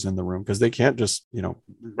knowing who's in the room because they can't just,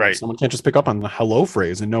 Right. someone can't just pick up on the hello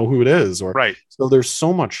phrase and know who it is. Or right. so there's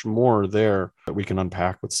so much more there that we can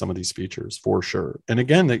unpack with some of these features for sure. And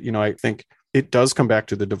again, that, I think it does come back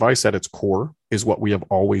to the device at its core is what we have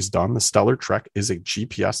always done. The Stellar Trek is a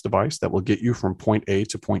GPS device that will get you from point A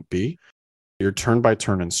to point B. Your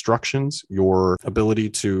turn-by-turn instructions, your ability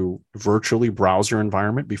to virtually browse your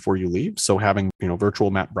environment before you leave. So having,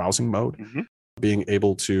 virtual map browsing mode, being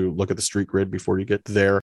able to look at the street grid before you get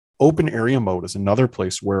there. Open area mode is another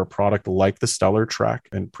place where a product like the Stellar Trek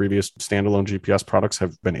and previous standalone GPS products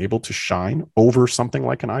have been able to shine over something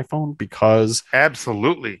like an iPhone because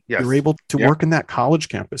Absolutely. Yes. you're able to work in that college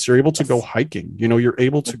campus. You're able to go hiking. You're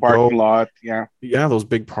able to The parking go, lot. Yeah. those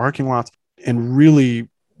big parking lots and really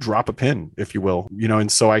drop a pin, if you will.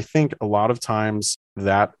 And so I think a lot of times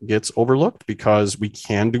that gets overlooked because we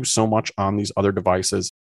can do so much on these other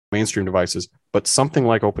devices, mainstream devices, but something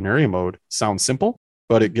like open area mode sounds simple,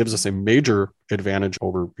 but it gives us a major advantage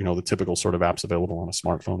over, the typical sort of apps available on a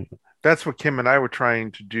smartphone. That's what Kim and I were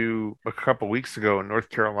trying to do a couple weeks ago in North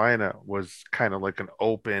Carolina was kind of like an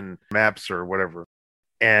open maps or whatever.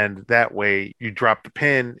 And that way you drop the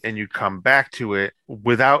pin and you come back to it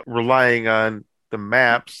without relying on the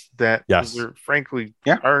maps that are, frankly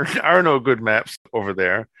are no good maps over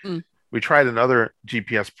there. We tried another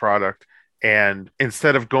GPS product. And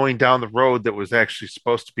instead of going down the road that was actually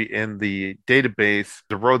supposed to be in the database,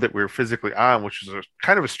 the road that we were physically on, which was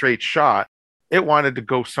kind of a straight shot, it wanted to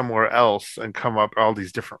go somewhere else and come up all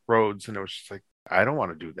these different roads. And it was just like, I don't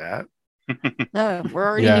want to do that. No, we're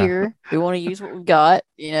already here. We want to use what we've got,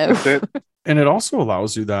 That's it. And it also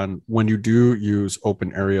allows you then, when you do use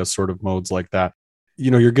open area sort of modes like that,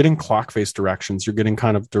 you're getting clock face directions. You're getting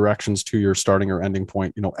kind of directions to your starting or ending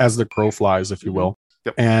point, as the crow flies, if you will.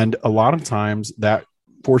 Yep. And a lot of times that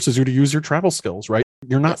forces you to use your travel skills, right?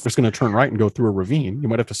 You're not just going to turn right and go through a ravine. You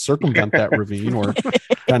might have to circumvent that ravine or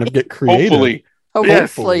kind of get creative. Hopefully. Oh,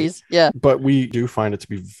 Yes. please. Yeah. But we do find it to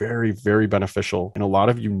be very, very beneficial in a lot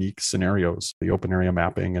of unique scenarios, the open area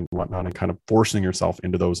mapping and whatnot, and kind of forcing yourself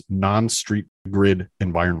into those non-street grid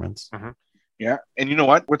environments. Yeah. And you know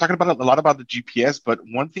what? We're talking about a lot about the GPS, but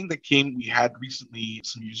one thing that we had recently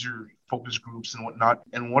some user focus groups and whatnot.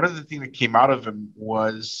 And one of the things that came out of them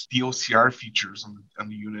was the OCR features on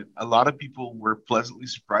the unit. A lot of people were pleasantly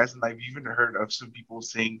surprised. And I've even heard of some people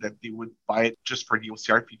saying that they would buy it just for the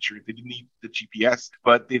OCR feature. They didn't need the GPS,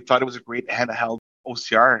 but they thought it was a great handheld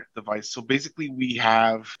OCR device. So basically we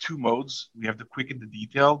have two modes. We have the quick and the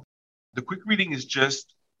detailed. The quick reading is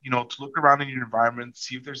just to look around in your environment,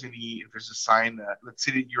 see if there's a sign. Let's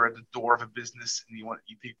say that you're at the door of a business and you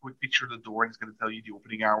take a quick picture of the door and it's going to tell you the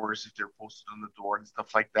opening hours if they're posted on the door and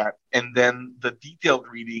stuff like that. And then the detailed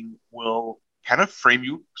reading will kind of frame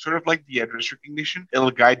you, sort of like the address recognition.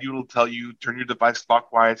 It'll guide you. It'll tell you, turn your device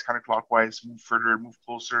clockwise, counterclockwise, move further, move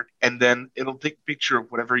closer. And then it'll take a picture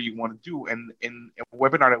of whatever you want to do. And in a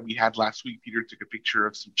webinar that we had last week, Peter took a picture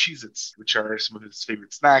of some Cheez-Its, which are some of his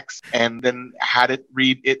favorite snacks, and then had it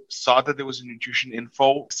read, it saw that there was a nutrition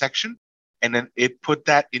info section, and then it put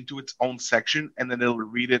that into its own section, and then it'll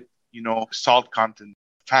read it, salt content,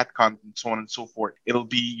 fat content, so on and so forth. It'll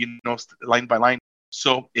be, line by line.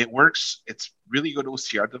 So it works. It's really good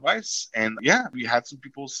OCR device. And yeah, we had some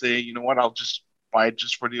people say, you know what, I'll just buy it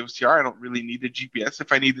just for the OCR. I don't really need a GPS.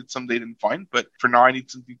 If I need it someday, then fine. But for now, I need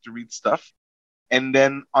something to read stuff. And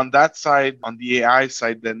then on that side, on the AI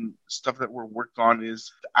side, then stuff that we're worked on is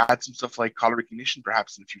to add some stuff like color recognition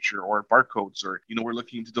perhaps in the future, or barcodes, or, we're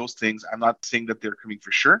looking into those things. I'm not saying that they're coming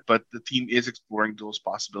for sure, but the team is exploring those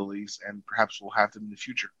possibilities, and perhaps we'll have them in the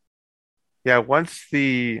future. Yeah, once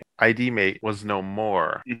the ID Mate was no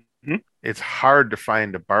more, Mm-hmm. it's hard to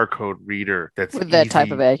find a barcode reader that's With that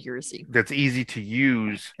type of accuracy. that's easy to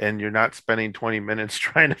use, and you're not spending 20 minutes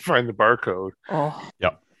trying to find the barcode. Oh,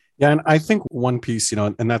 Yeah, and I think one piece,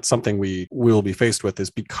 and that's something we will be faced with,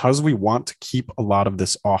 is because we want to keep a lot of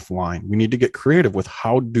this offline, we need to get creative with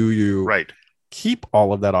how do you Right. keep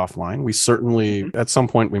all of that offline. We certainly, at some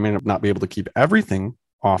point, we may not be able to keep everything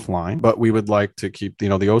offline, but we would like to keep, the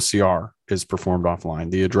OCR is performed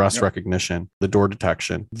offline, the address recognition, the door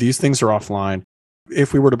detection. These things are offline.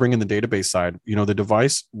 If we were to bring in the database side, the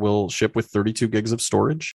device will ship with 32 gigs of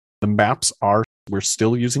storage. The maps we're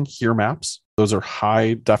still using HERE maps. Those are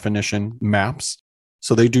high definition maps.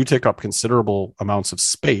 So they do take up considerable amounts of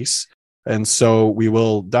space. And so we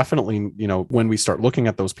will definitely, when we start looking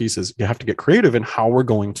at those pieces, you have to get creative in how we're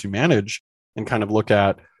going to manage and kind of look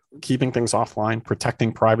at keeping things offline,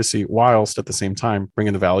 protecting privacy, whilst at the same time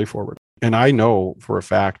bringing the value forward. And I know for a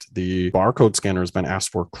fact the barcode scanner has been asked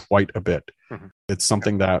for quite a bit. Mm-hmm. It's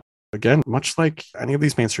something that, again, much like any of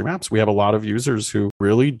these mainstream apps, we have a lot of users who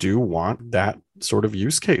really do want that sort of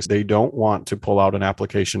use case. They don't want to pull out an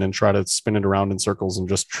application and try to spin it around in circles and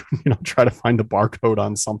just try to find a barcode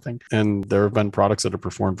on something. And there have been products that have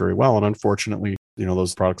performed very well. And unfortunately,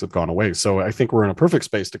 those products have gone away. So I think we're in a perfect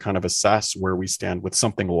space to kind of assess where we stand with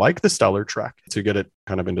something like the Stellar Trek to get it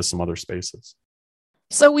kind of into some other spaces.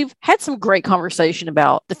 So we've had some great conversation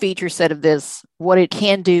about the feature set of this, what it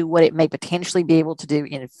can do, what it may potentially be able to do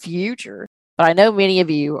in the future. But I know many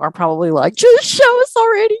of you are probably like, just show us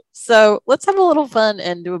already. So let's have a little fun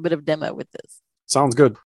and do a bit of demo with this. Sounds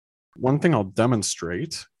good. One thing I'll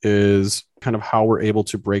demonstrate is kind of how we're able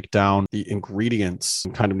to break down the ingredients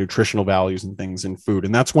and kind of nutritional values and things in food.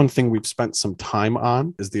 And that's one thing we've spent some time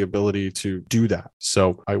on, is the ability to do that.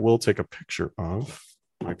 So I will take a picture of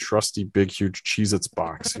my trusty big, huge Cheez-Its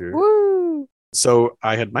box here. Woo! So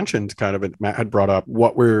I had mentioned Matt had brought up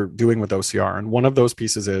what we're doing with OCR. And one of those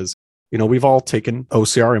pieces is, we've all taken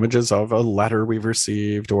OCR images of a letter we've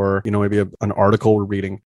received, or, maybe an article we're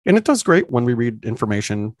reading. And it does great when we read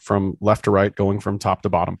information from left to right, going from top to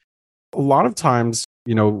bottom. A lot of times,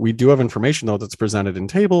 we do have information, though, that's presented in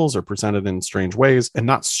tables or presented in strange ways, and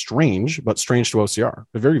not strange, but strange to OCR.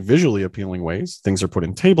 They're very visually appealing ways. Things are put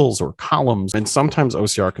in tables or columns, and sometimes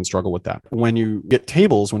OCR can struggle with that. When you get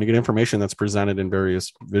tables, when you get information that's presented in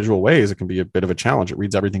various visual ways, it can be a bit of a challenge. It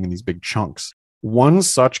reads everything in these big chunks. One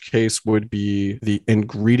such case would be the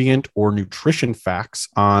ingredient or nutrition facts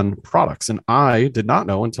on products. And I did not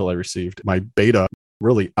know until I received my beta,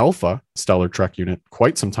 really alpha Stellar Trek unit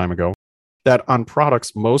quite some time ago, that on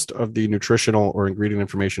products, most of the nutritional or ingredient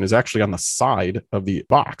information is actually on the side of the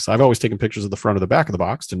box. I've always taken pictures of the front or the back of the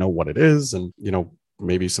box to know what it is and,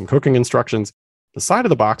 maybe some cooking instructions. The side of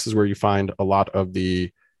the box is where you find a lot of the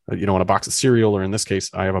on a box of cereal, or in this case,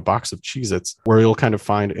 I have a box of Cheez-Its, where you'll kind of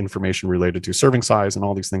find information related to serving size and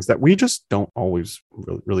all these things that we just don't always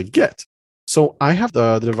really get. So I have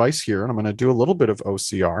the device here, and I'm going to do a little bit of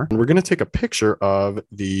OCR, and we're going to take a picture of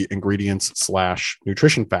the ingredients /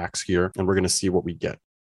 nutrition facts here, and we're going to see what we get.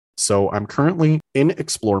 So I'm currently in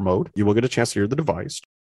explore mode. You will get a chance to hear the device.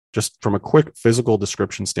 Just from a quick physical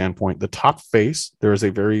description standpoint, the top face, there is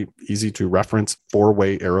a very easy to reference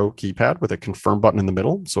 4-way arrow keypad with a confirm button in the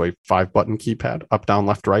middle. So a 5-button keypad, up, down,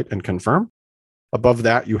 left, right, and confirm. Above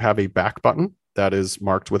that, you have a back button that is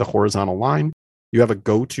marked with a horizontal line. You have a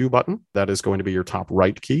go-to button that is going to be your top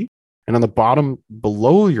right key. And on the bottom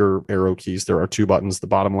below your arrow keys, there are 2 buttons. The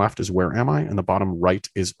bottom left is where am I? And the bottom right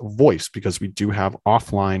is voice, because we do have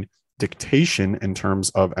offline dictation in terms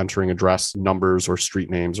of entering address numbers or street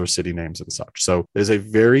names or city names and such. So it is a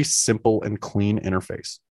very simple and clean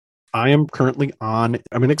interface. I am currently I'm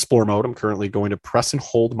in explore mode. I'm currently going to press and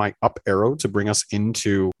hold my up arrow to bring us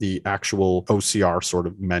into the actual OCR sort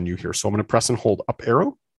of menu here. So I'm going to press and hold up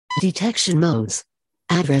arrow. Detection modes.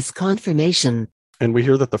 Address confirmation. And we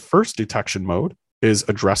hear that the first detection mode is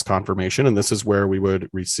address confirmation. And this is where we would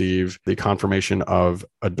receive the confirmation of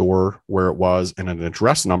a door where it was and an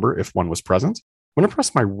address number if one was present. I'm going to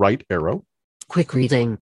press my right arrow. Quick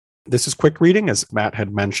reading. This is quick reading. As Matt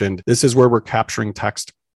had mentioned, this is where we're capturing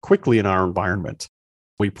text quickly in our environment.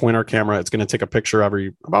 We point our camera, it's going to take a picture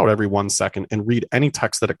about every 1 second and read any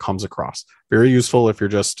text that it comes across. Very useful if you're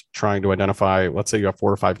just trying to identify, let's say you have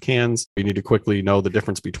 4 or 5 cans, you need to quickly know the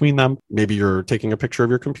difference between them. Maybe you're taking a picture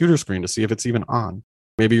of your computer screen to see if it's even on.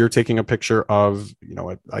 Maybe you're taking a picture of,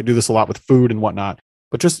 I do this a lot with food and whatnot,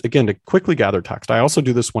 but just again, to quickly gather text. I also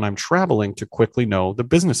do this when I'm traveling to quickly know the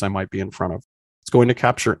business I might be in front of. It's going to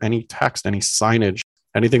capture any text, any signage,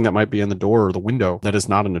 anything that might be in the door or the window that is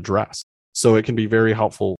not an address. So it can be very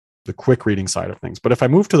helpful, the quick reading side of things. But if I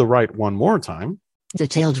move to the right one more time,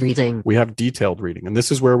 detailed reading, we have detailed reading. And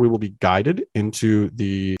this is where we will be guided into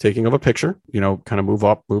the taking of a picture, kind of move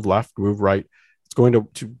up, move left, move right. It's going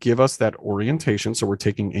to give us that orientation. So we're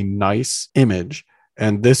taking a nice image.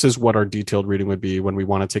 And this is what our detailed reading would be when we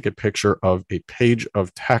want to take a picture of a page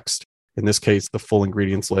of text, in this case, the full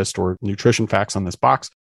ingredients list or nutrition facts on this box.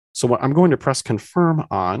 So what I'm going to press confirm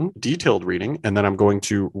on detailed reading, and then I'm going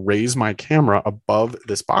to raise my camera above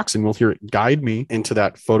this box, and we'll hear it guide me into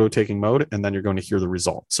that photo taking mode, and then you're going to hear the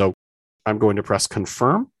result. So I'm going to press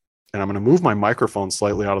confirm, and I'm going to move my microphone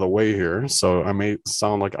slightly out of the way here. So I may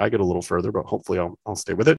sound like I get a little further, but hopefully I'll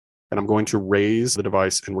stay with it. And I'm going to raise the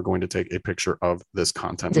device, and we're going to take a picture of this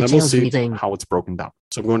content. And then we'll see how it's broken down.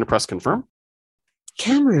 So I'm going to press confirm.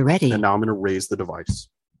 Camera ready. And now I'm going to raise the device.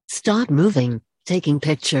 Stop moving. Taking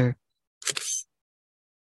picture.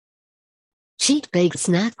 Cheat baked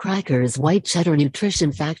snack crackers, white cheddar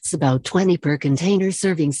nutrition facts about 20 per container,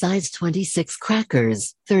 serving size 26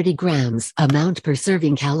 crackers, 30 grams, amount per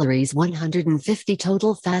serving, calories 150,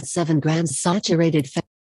 total fat 7 grams, saturated fat.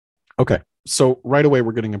 Okay, so right away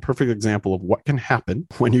we're getting a perfect example of what can happen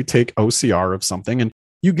when you take OCR of something and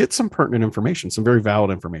you get some pertinent information, some very valid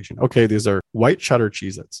information. Okay, these are white cheddar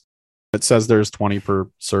Cheez-Its. It says there's 20 per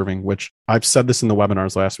serving, which I've said this in the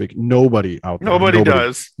webinars last week. Nobody out there. Nobody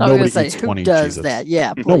does. Nobody eats 20 does Cheez-Its. That?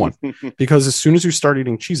 Yeah, no one. Because as soon as you start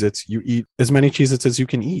eating Cheez-Its, you eat as many Cheez-Its as you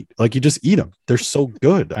can eat. Like you just eat them. They're so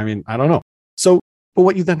good. I mean, I don't know. So, but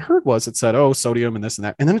what you then heard was it said, oh, sodium and this and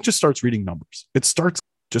that. And then it just starts reading numbers. It starts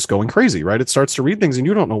just going crazy, right? It starts to read things and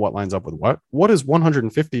you don't know what lines up with what. What is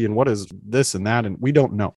 150 and what is this and that? And we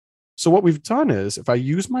don't know. So what we've done is if I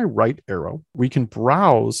use my right arrow, we can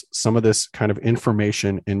browse some of this kind of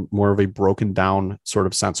information in more of a broken down sort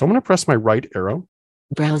of sense. So I'm going to press my right arrow.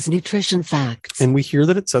 Browse nutrition facts. And we hear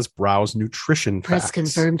that it says browse nutrition Press facts.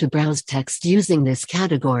 confirm to browse text using this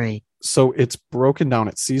category. So it's broken down.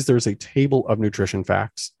 It sees there's a table of nutrition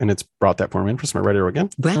facts and it's brought that for me. Press my right arrow again.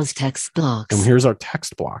 Browse text blocks. And here's our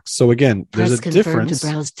text blocks. So again, there's a difference to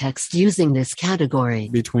browse text using this category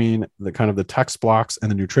between the kind of the text blocks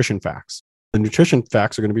and the nutrition facts. The nutrition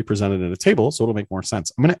facts are going to be presented in a table, so it'll make more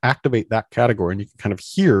sense. I'm going to activate that category and you can kind of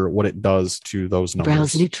hear what it does to those numbers.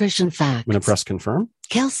 Browse nutrition facts. I'm going to press confirm.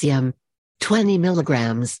 Calcium, 20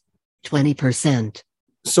 milligrams, 20%.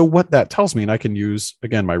 So what that tells me, and I can use,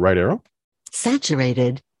 again, my right arrow.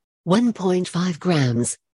 Saturated, 1.5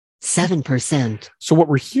 grams, 7%. So what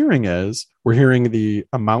we're hearing is, we're hearing the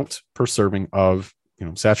amount per serving of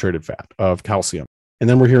saturated fat, of calcium. And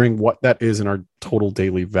then we're hearing what that is in our total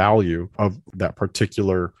daily value of that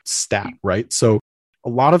particular stat, right? So a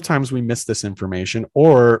lot of times we miss this information,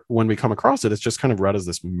 or when we come across it, it's just kind of read as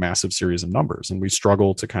this massive series of numbers and we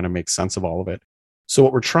struggle to kind of make sense of all of it. So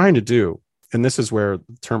what we're trying to do And this is where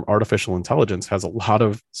the term artificial intelligence has a lot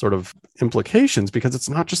of sort of implications, because it's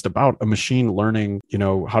not just about a machine learning,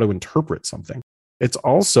 how to interpret something. It's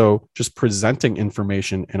also just presenting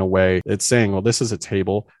information in a way that's saying, well, this is a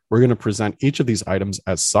table. We're going to present each of these items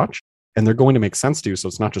as such, and they're going to make sense to you. So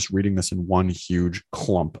it's not just reading this in one huge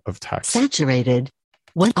clump of text. Saturated.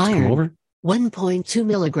 Iron. 1.2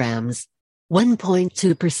 milligrams.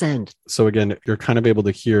 1.2%. So again, you're kind of able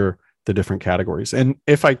to hear the different categories. And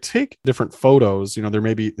if I take different photos, there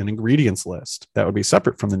may be an ingredients list that would be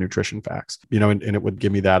separate from the nutrition facts, and it would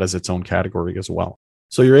give me that as its own category as well.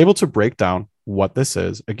 So you're able to break down what this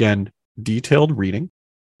is. Again, detailed reading.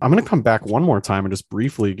 I'm going to come back one more time and just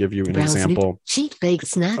briefly give you an example cheap baked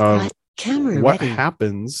snack of camera what ready.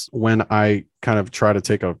 happens when I kind of try to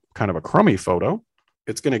take a kind of a crummy photo.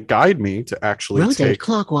 It's going to guide me to actually rotate take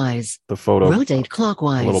clockwise. the photo Rotate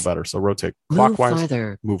clockwise. a little better. So rotate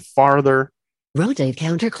clockwise, move farther, rotate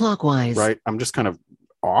counterclockwise. right? I'm just kind of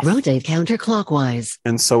off. Rotate counterclockwise.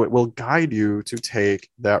 And so it will guide you to take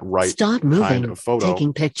that right Stop moving. kind of photo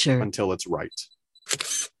Taking picture. until it's right.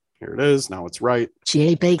 Here it is. Now it's right.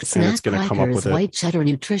 GA baked And snack it's gonna come up crackers with it. white cheddar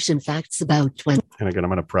nutrition facts about 20. And again,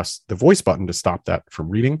 I'm going to press the voice button to stop that from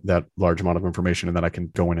reading that large amount of information. And then I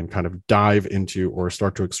can go in and kind of dive into or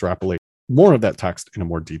start to extrapolate more of that text in a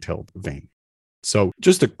more detailed vein. So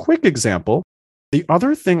just a quick example. The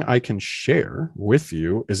other thing I can share with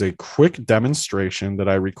you is a quick demonstration that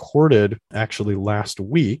I recorded actually last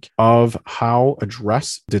week of how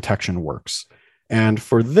address detection works. And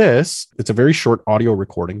for this, it's a very short audio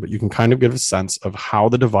recording, but you can kind of get a sense of how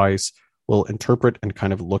the device will interpret and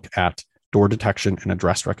kind of look at door detection and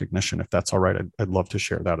address recognition. If that's all right, I'd love to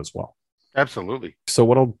share that as well. Absolutely. So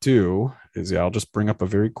what I'll do is, I'll just bring up a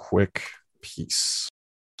very quick piece.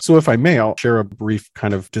 So if I may, I'll share a brief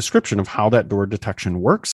kind of description of how that door detection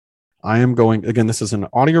works. I am going, again, this is an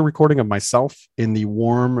audio recording of myself in the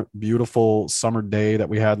warm, beautiful summer day that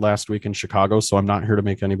we had last week in Chicago. So I'm not here to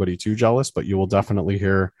make anybody too jealous, but you will definitely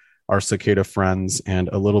hear our cicada friends and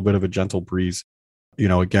a little bit of a gentle breeze.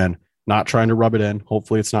 Again, not trying to rub it in.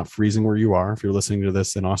 Hopefully it's not freezing where you are. If you're listening to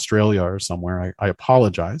this in Australia or somewhere, I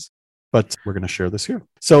apologize, but we're going to share this here.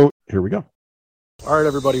 So here we go. All right,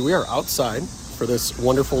 everybody, we are outside for this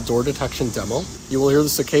wonderful door detection demo. You will hear the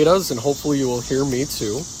cicadas and hopefully you will hear me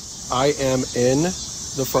too. I am in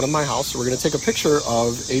the front of my house. So we're going to take a picture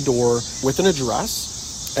of a door with an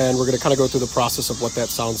address, and we're going to kind of go through the process of what that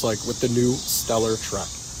sounds like with the new Stellar Trek.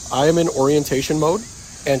 I am in orientation mode,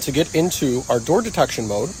 and to get into our door detection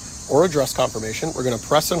mode or address confirmation, we're going to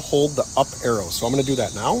press and hold the up arrow. So I'm going to do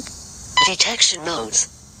that now. Detection modes.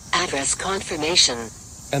 Address confirmation.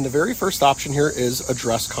 And the very first option here is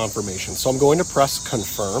address confirmation. So I'm going to press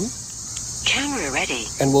confirm. Camera ready.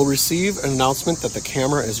 And we'll receive an announcement that the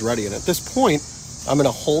camera is ready. And at this point, I'm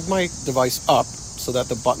going to hold my device up so that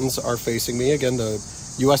the buttons are facing me. Again, the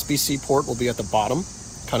USB-C port will be at the bottom,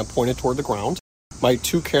 kind of pointed toward the ground. My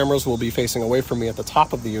two cameras will be facing away from me at the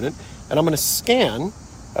top of the unit. And I'm going to scan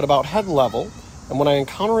at about head level. And when I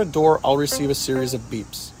encounter a door, I'll receive a series of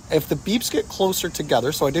beeps. If the beeps get closer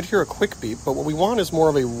together, so I did hear a quick beep, but what we want is more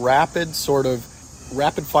of a rapid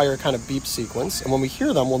fire kind of beep sequence. And when we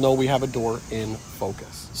hear them, we'll know we have a door in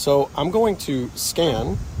focus. So I'm going to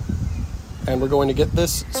scan, and we're going to get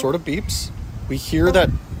this sort of beeps. We hear that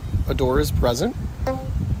a door is present,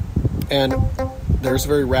 and there's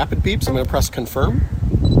very rapid beeps. I'm going to press confirm,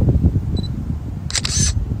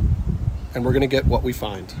 and we're going to get what we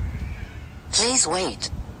find. Please wait.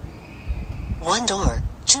 One door,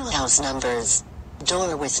 2 house numbers.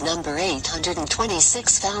 Door with number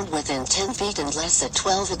 826 found within 10 feet and less at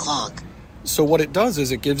 12 o'clock. So what it does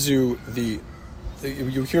is it gives you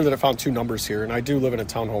you hear that it found 2 numbers here, and I do live in a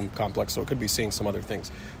townhome complex, so it could be seeing some other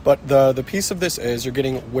things. But the piece of this is you're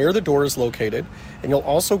getting where the door is located, and you'll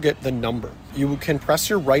also get the number. You can press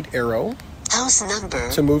your right arrow house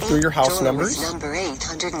number to move through your house door numbers with number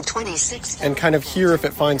 826 and kind of hear if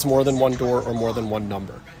it finds more than one door or more than one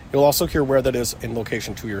number. You'll also hear where that is in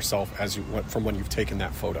location to yourself as you went from when you've taken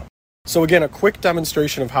that photo. So again, a quick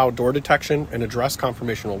demonstration of how door detection and address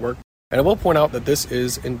confirmation will work. And I will point out that this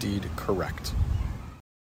is indeed correct.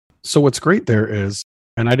 So what's great there is,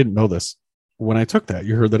 and I didn't know this, when I took that,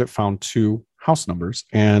 you heard that it found 2 house numbers,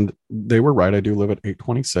 and they were right. I do live at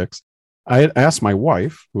 826. I had asked my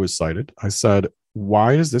wife, who is sighted, I said,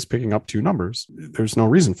 why is this picking up 2 numbers? There's no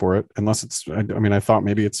reason for it, unless it's, I thought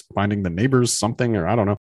maybe it's finding the neighbors something, or I don't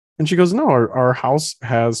know. And she goes, no, our house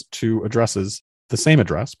has 2 addresses, the same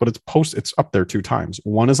address, but it's up there 2 times.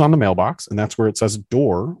 One is on the mailbox, and that's where it says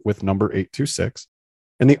door with number 826.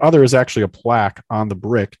 And the other is actually a plaque on the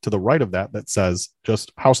brick to the right of that says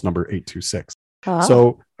just house number 826. Ah.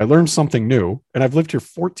 So I learned something new, and I've lived here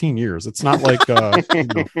 14 years. It's not like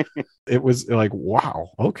it was like, wow,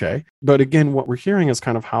 okay. But again, what we're hearing is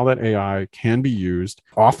kind of how that AI can be used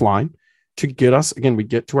offline to get us, again, we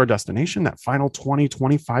get to our destination, that final 20,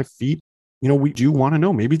 25 feet. We do want to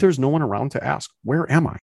know, maybe there's no one around to ask, where am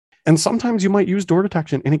I? And sometimes you might use door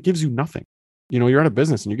detection and it gives you nothing. You're at a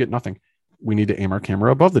business and you get nothing. We need to aim our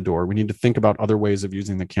camera above the door. We need to think about other ways of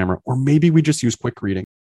using the camera, or maybe we just use quick reading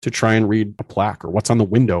to try and read a plaque or what's on the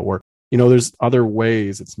window, or, there's other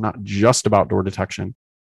ways. It's not just about door detection,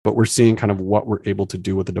 but we're seeing kind of what we're able to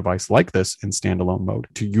do with a device like this in standalone mode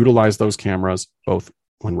to utilize those cameras, both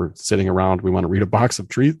when we're sitting around, we want to read a box of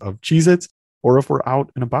Cheez-Its, or if we're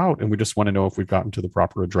out and about and we just want to know if we've gotten to the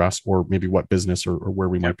proper address, or maybe what business or where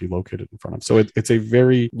we might be located in front of. So it's a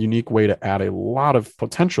very unique way to add a lot of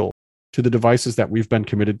potential to the devices that we've been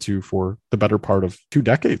committed to for the better part of 2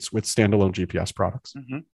 decades with standalone GPS products.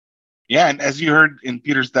 Mm-hmm. Yeah, and as you heard in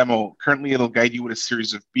Peter's demo, currently it'll guide you with a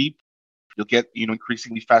series of beep. You'll get,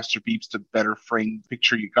 increasingly faster beeps to better frame the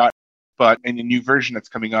picture you got. But in the new version that's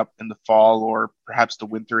coming up in the fall or perhaps the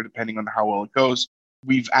winter, depending on how well it goes,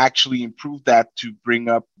 we've actually improved that to bring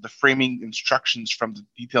up the framing instructions from the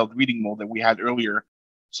detailed reading mode that we had earlier.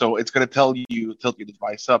 So it's going to tell you, tilt your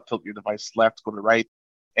device up, tilt your device left, go to the right,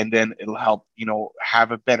 and then it'll help,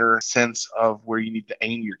 have a better sense of where you need to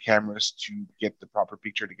aim your cameras to get the proper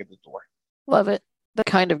picture to get the door. Love it. The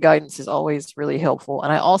kind of guidance is always really helpful.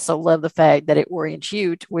 And I also love the fact that it orients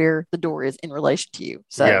you to where the door is in relation to you.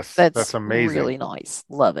 So yes, that's amazing. Really nice.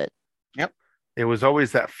 Love it. Yep. It was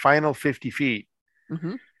always that final 50 feet.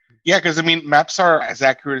 Mm-hmm. Yeah, because maps are as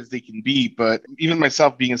accurate as they can be, but even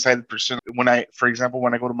myself being a sighted person, for example,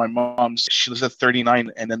 when I go to my mom's, she lives at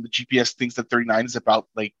 39, and then the GPS thinks that 39 is about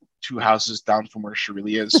like 2 houses down from where she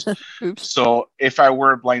really is. Oops. So if I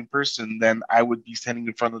were a blind person, then I would be standing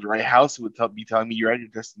in front of the right house. It would be telling me you're at your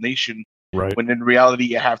destination. Right. When in reality,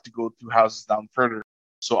 you have to go 2 houses down further.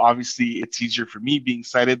 So obviously, it's easier for me being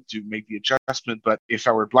sighted to make the adjustment. But if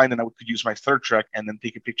I were blind, then I could use my StarTrek and then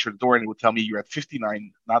take a picture of the door, and it would tell me you're at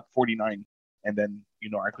 59, not 49. And then,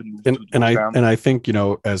 I could move 2 doors down. And I think,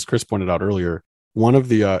 as Chris pointed out earlier, one of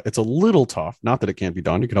the, it's a little tough, not that it can't be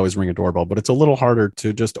done. You can always ring a doorbell, but it's a little harder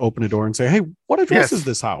to just open a door and say, hey, what address is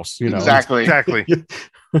this house? Exactly.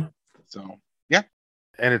 So, yeah.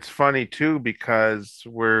 And it's funny too, because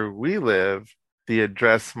where we live, the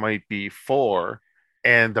address might be 4.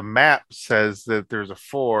 And the map says that there's a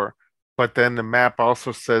 4, but then the map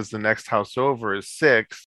also says the next house over is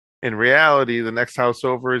 6. In reality, the next house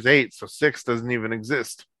over is 8, so 6 doesn't even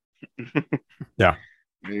exist. Yeah.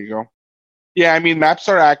 There you go. Yeah, maps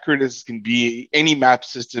are accurate as can be. Any map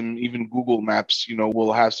system, even Google Maps,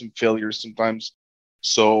 will have some failures sometimes.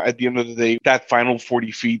 So at the end of the day, that final 40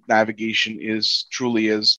 feet navigation truly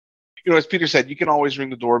is. As Peter said, you can always ring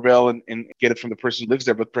the doorbell and get it from the person who lives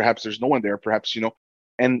there, but perhaps there's no one there. Perhaps,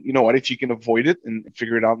 and you know what, if you can avoid it and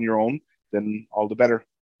figure it out on your own, then all the better.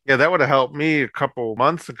 Yeah, that would have helped me a couple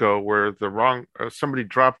months ago where somebody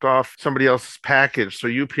dropped off somebody else's package. So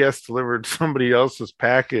UPS delivered somebody else's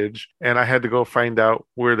package and I had to go find out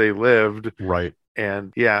where they lived. Right.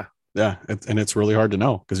 And yeah. Yeah. And it's really hard to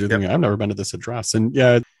know because you're thinking, I've never been to this address. And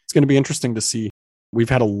yeah, it's going to be interesting to see. We've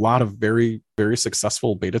had a lot of very, very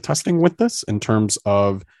successful beta testing with this in terms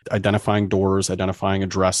of identifying doors, identifying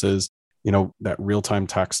addresses, that real-time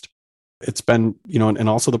text. It's been, and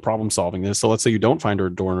also the problem solving is, so let's say you don't find a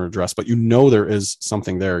door or address, but there is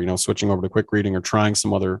something there, switching over to quick reading or trying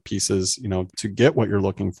some other pieces, to get what you're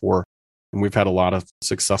looking for. And we've had a lot of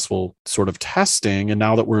successful sort of testing. And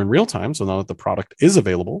now that we're in real time, so now that the product is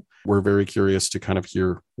available, we're very curious to kind of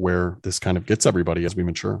hear where this kind of gets everybody as we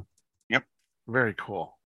mature. Yep. Very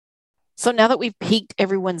cool. So now that we've piqued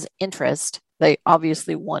everyone's interest, they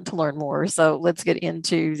obviously want to learn more. So let's get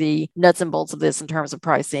into the nuts and bolts of this in terms of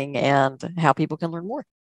pricing and how people can learn more.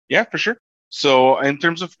 Yeah, for sure. So in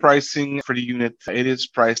terms of pricing for the unit, it is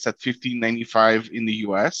priced at $15.95 in the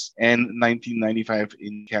US and $19.95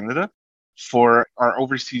 in Canada. For our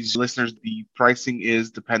overseas listeners, the pricing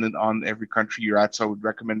is dependent on every country you're at. So I would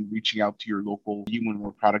recommend reaching out to your local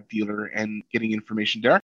Humanware product dealer and getting information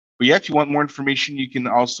there. But yeah, if you want more information, you can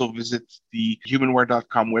also visit the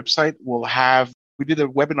humanware.com website. We did a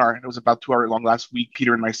webinar. It was about 2 hours long last week,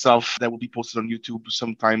 Peter and myself, that will be posted on YouTube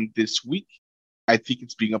sometime this week. I think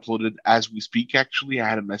it's being uploaded as we speak, actually. I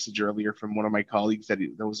had a message earlier from one of my colleagues that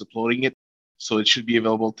was uploading it. So it should be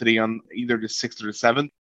available today on either the 6th or the 7th.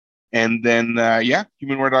 And then,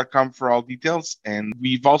 humanware.com for all details. And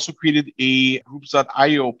we've also created a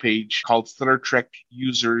groups.io page called StarTrek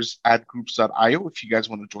Users at groups.io. If you guys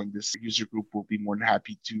want to join this user group, we'll be more than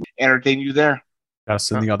happy to entertain you there.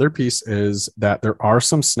 Yes, and the other piece is that there are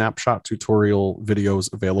some snapshot tutorial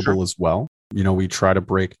videos available as well. You know, we try to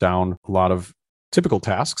break down a lot of typical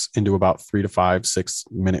tasks into about 3 to 5, 6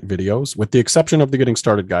 minute videos, with the exception of the Getting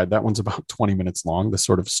Started guide. That one's about 20 minutes long, the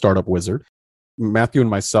sort of startup wizard. Matthew and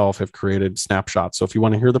myself have created snapshots. So if you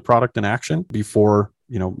want to hear the product in action before,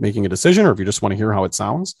 you know, making a decision, or if you just want to hear how it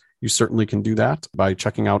sounds, you certainly can do that by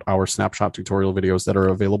checking out our snapshot tutorial videos that are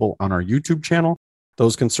available on our YouTube channel.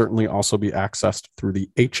 Those can certainly also be accessed through the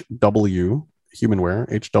HW Humanware,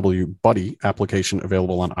 HW Buddy application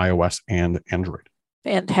available on iOS and Android.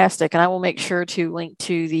 Fantastic. And I will make sure to link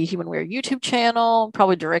to the Humanware YouTube channel,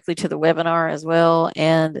 probably directly to the webinar as well.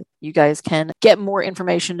 And you guys can get more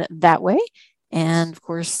information that way. And of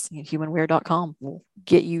course, humanware.com will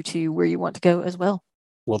get you to where you want to go as well.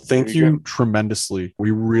 Well, thank you tremendously.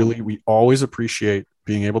 We always appreciate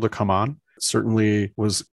being able to come on. Certainly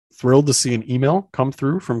was thrilled to see an email come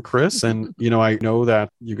through from Chris. And, you know, I know that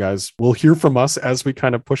you guys will hear from us as we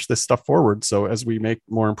kind of push this stuff forward. So as we make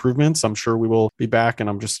more improvements, I'm sure we will be back. And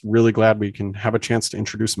I'm just really glad we can have a chance to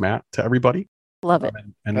introduce Matt to everybody. Love it.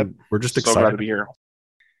 And we're just so excited glad to be here.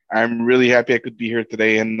 I'm really happy I could be here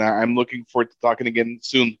today. And I'm looking forward to talking again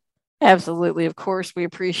soon. Absolutely. Of course, we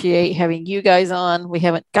appreciate having you guys on. We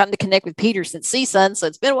haven't gotten to connect with Peter since CSUN, so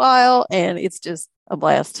it's been a while. And it's just a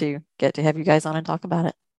blast to get to have you guys on and talk about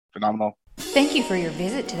it. Phenomenal. Thank you for your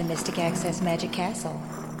visit to the Mystic Access Magic Castle.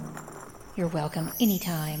 You're welcome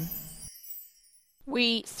anytime.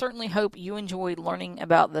 We certainly hope you enjoyed learning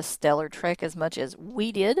about the Stellar Trek as much as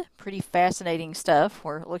we did. Pretty fascinating stuff.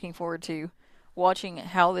 We're looking forward to watching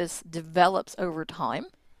how this develops over time.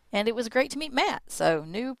 And it was great to meet Matt. So,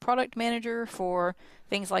 new product manager for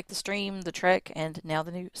things like the stream, the Trek, and now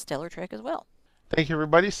the new Stellar Trek as well. Thank you,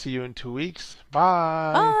 everybody. See you in 2 weeks.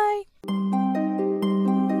 Bye. Bye.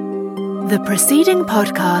 The preceding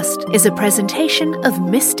podcast is a presentation of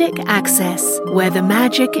Mystic Access, where the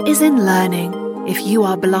magic is in learning. If you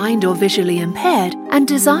are blind or visually impaired and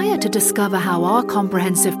desire to discover how our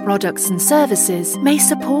comprehensive products and services may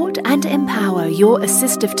support and empower your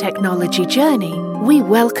assistive technology journey, we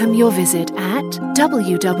welcome your visit at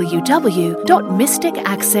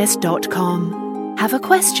www.mysticaccess.com. Have a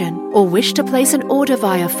question or wish to place an order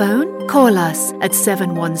via phone? Call us at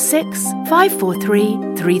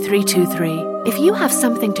 716-543-3323. If you have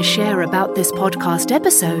something to share about this podcast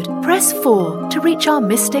episode, press 4 to reach our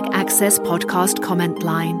Mystic Access podcast comment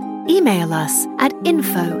line. Email us at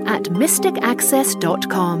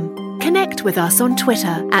info@mysticaccess.com. Connect with us on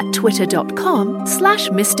Twitter at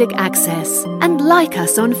twitter.com/mysticaccess and like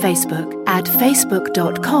us on Facebook at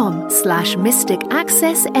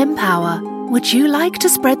facebook.com/mysticaccessempower. Would you like to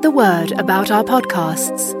spread the word about our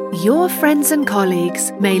podcasts? Your friends and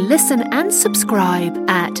colleagues may listen and subscribe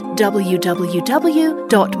at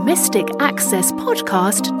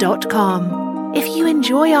www.mysticaccesspodcast.com. If you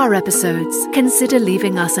enjoy our episodes, consider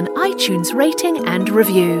leaving us an iTunes rating and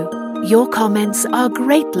review. Your comments are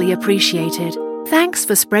greatly appreciated. Thanks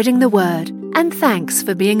for spreading the word, and thanks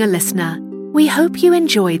for being a listener. We hope you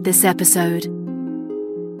enjoyed this episode.